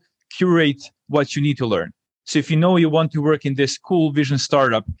goal, curate what you need to learn. So if you know you want to work in this cool vision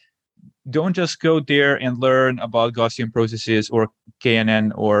startup, don't just go there and learn about Gaussian processes or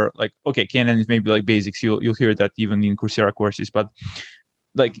KNN, or like, okay, KNN is maybe like basics. You'll hear that even in Coursera courses, but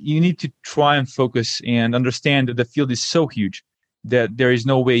like you need to try and focus and understand that the field is so huge that there is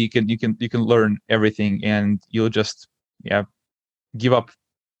no way you can learn everything, and you'll just give up.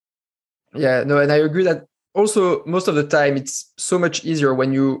 Yeah, no, and I agree that also most of the time it's so much easier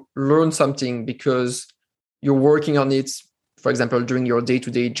when you learn something because you're working on it for example, during your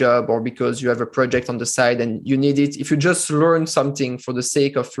day-to-day job, or because you have a project on the side and you need it. If you just learn something for the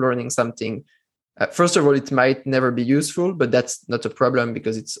sake of learning something, first of all, it might never be useful, but that's not a problem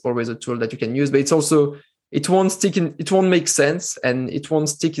because it's always a tool that you can use. But it's also, it won't make sense, and it won't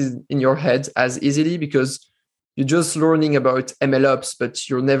stick in your head as easily because you're just learning about MLOps, but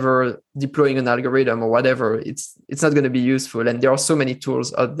you're never deploying an algorithm or whatever. It's not going to be useful. And there are so many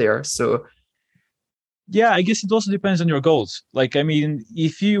tools out there. So yeah, I guess it also depends on your goals. Like, I mean,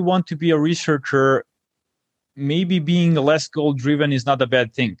 if you want to be a researcher, maybe being less goal driven is not a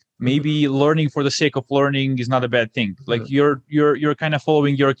bad thing. Maybe learning for the sake of learning is not a bad thing. Like you're kind of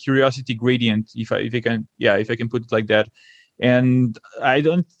following your curiosity gradient, if I can put it like that. And I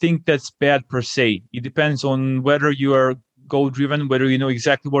don't think that's bad per se. It depends on whether you are goal driven, whether you know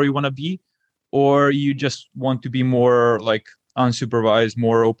exactly where you want to be, or you just want to be more like unsupervised,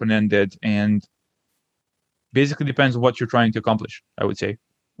 more open-ended, and basically depends on what you're trying to accomplish, I would say.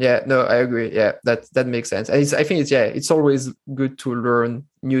 Yeah, no, I agree. Yeah, that makes sense. And I think it's always good to learn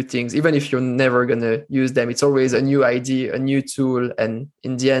new things, even if you're never gonna use them. It's always a new idea, a new tool, and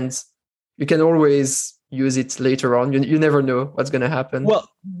in the end, you can always use it later on. You never know what's gonna happen.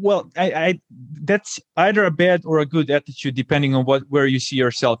 Well, I that's either a bad or a good attitude depending on where you see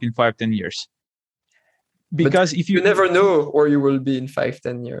yourself in 5-10 years. Because if you never know where you will be in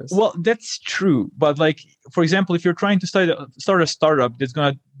 5-10 years. Well, that's true. But like, for example, if you're trying to start a startup that's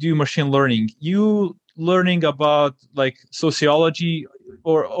going to do machine learning, you learning about like sociology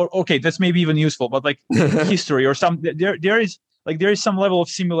or okay, that's maybe even useful, but like history or some, there is some level of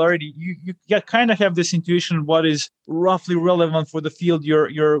similarity. You kind of have this intuition what is roughly relevant for the field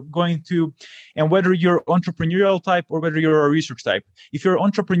you're going to, and whether you're entrepreneurial type or whether you're a research type. If you're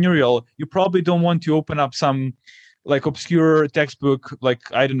entrepreneurial, you probably don't want to open up some like obscure textbook, like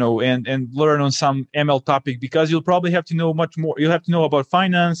I don't know, and learn on some ML topic, because you'll probably have to know much more. You'll have to know about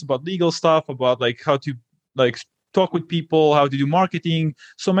finance, about legal stuff, about like how to like talk with people, how to do marketing,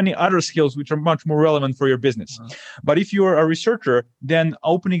 so many other skills which are much more relevant for your business. But if you're a researcher, then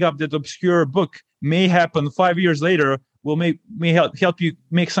opening up that obscure book may happen 5 years later, may help you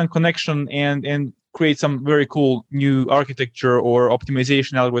make some connection and create some very cool new architecture or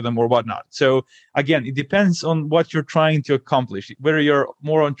optimization algorithm or whatnot. So again, it depends on what you're trying to accomplish, whether you're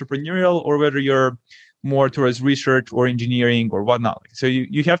more entrepreneurial or whether you're more towards research or engineering or whatnot. So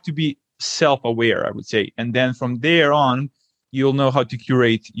you have to be self-aware, I would say, and then from there on you'll know how to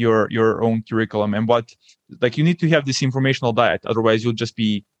curate your own curriculum and what, like, you need to have this informational diet, otherwise you'll just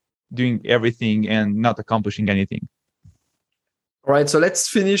be doing everything and not accomplishing anything. All right, so let's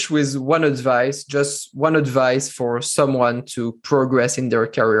finish with just one advice for someone to progress in their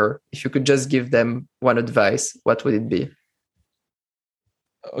career. If you could just give them one advice, what would it be?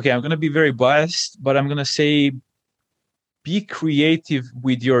 Okay, I'm going to be very biased, but I'm going to say be creative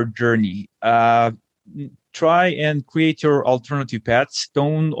with your journey. Try and create your alternative paths.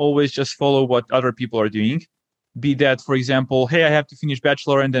 Don't always just follow what other people are doing. Be that, for example, hey, I have to finish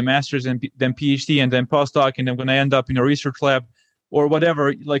bachelor and then master's and then PhD and then postdoc and I'm going to end up in a research lab or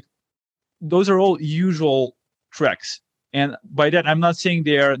whatever. Like, those are all usual tracks. And by that, I'm not saying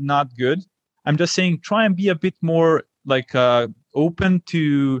they are not good. I'm just saying try and be a bit more like open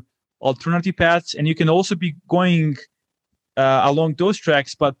to alternative paths. And you can also be going along those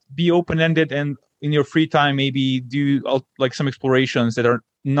tracks, but be open-ended, and in your free time maybe do like some explorations that are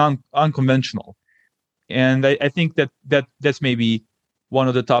unconventional. And I think that's maybe one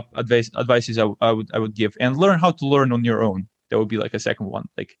of the top advices I would give. And learn how to learn on your own. That would be like a second one.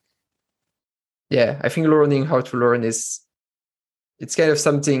 Like, yeah, I think learning how to learn it's kind of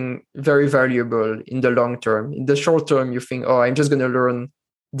something very valuable in the long term. In the short term, you think, oh, I'm just going to learn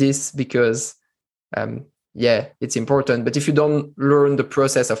this because it's important. But if you don't learn the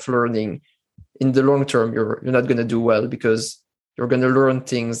process of learning in the long term, you're not going to do well, because you're going to learn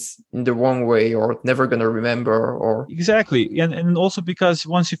things in the wrong way or never going to remember. Or exactly. And also because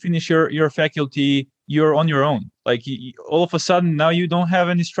once you finish your faculty, you're on your own. Like, all of a sudden now you don't have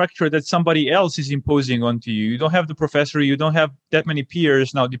any structure that somebody else is imposing onto you. You don't have the professor, you don't have that many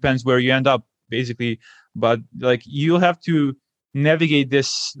peers. Now it depends where you end up, basically. But like, you'll have to navigate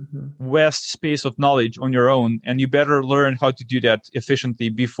this vast space of knowledge on your own, and you better learn how to do that efficiently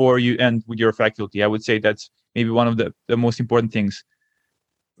before you end with your faculty. I would say that's maybe one of the most important things.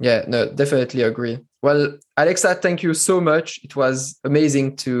 Yeah, no, definitely agree. Well, Alexa, thank you so much. It was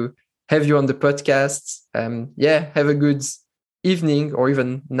amazing to have you on the podcast. Have a good evening or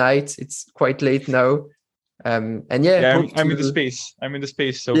even night. It's quite late now. I'm in the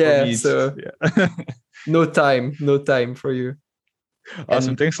space. So for me, no time for you.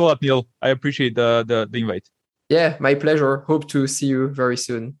 Awesome. Thanks a lot, Neil. I appreciate the invite. Yeah, my pleasure. Hope to see you very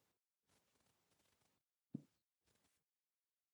soon.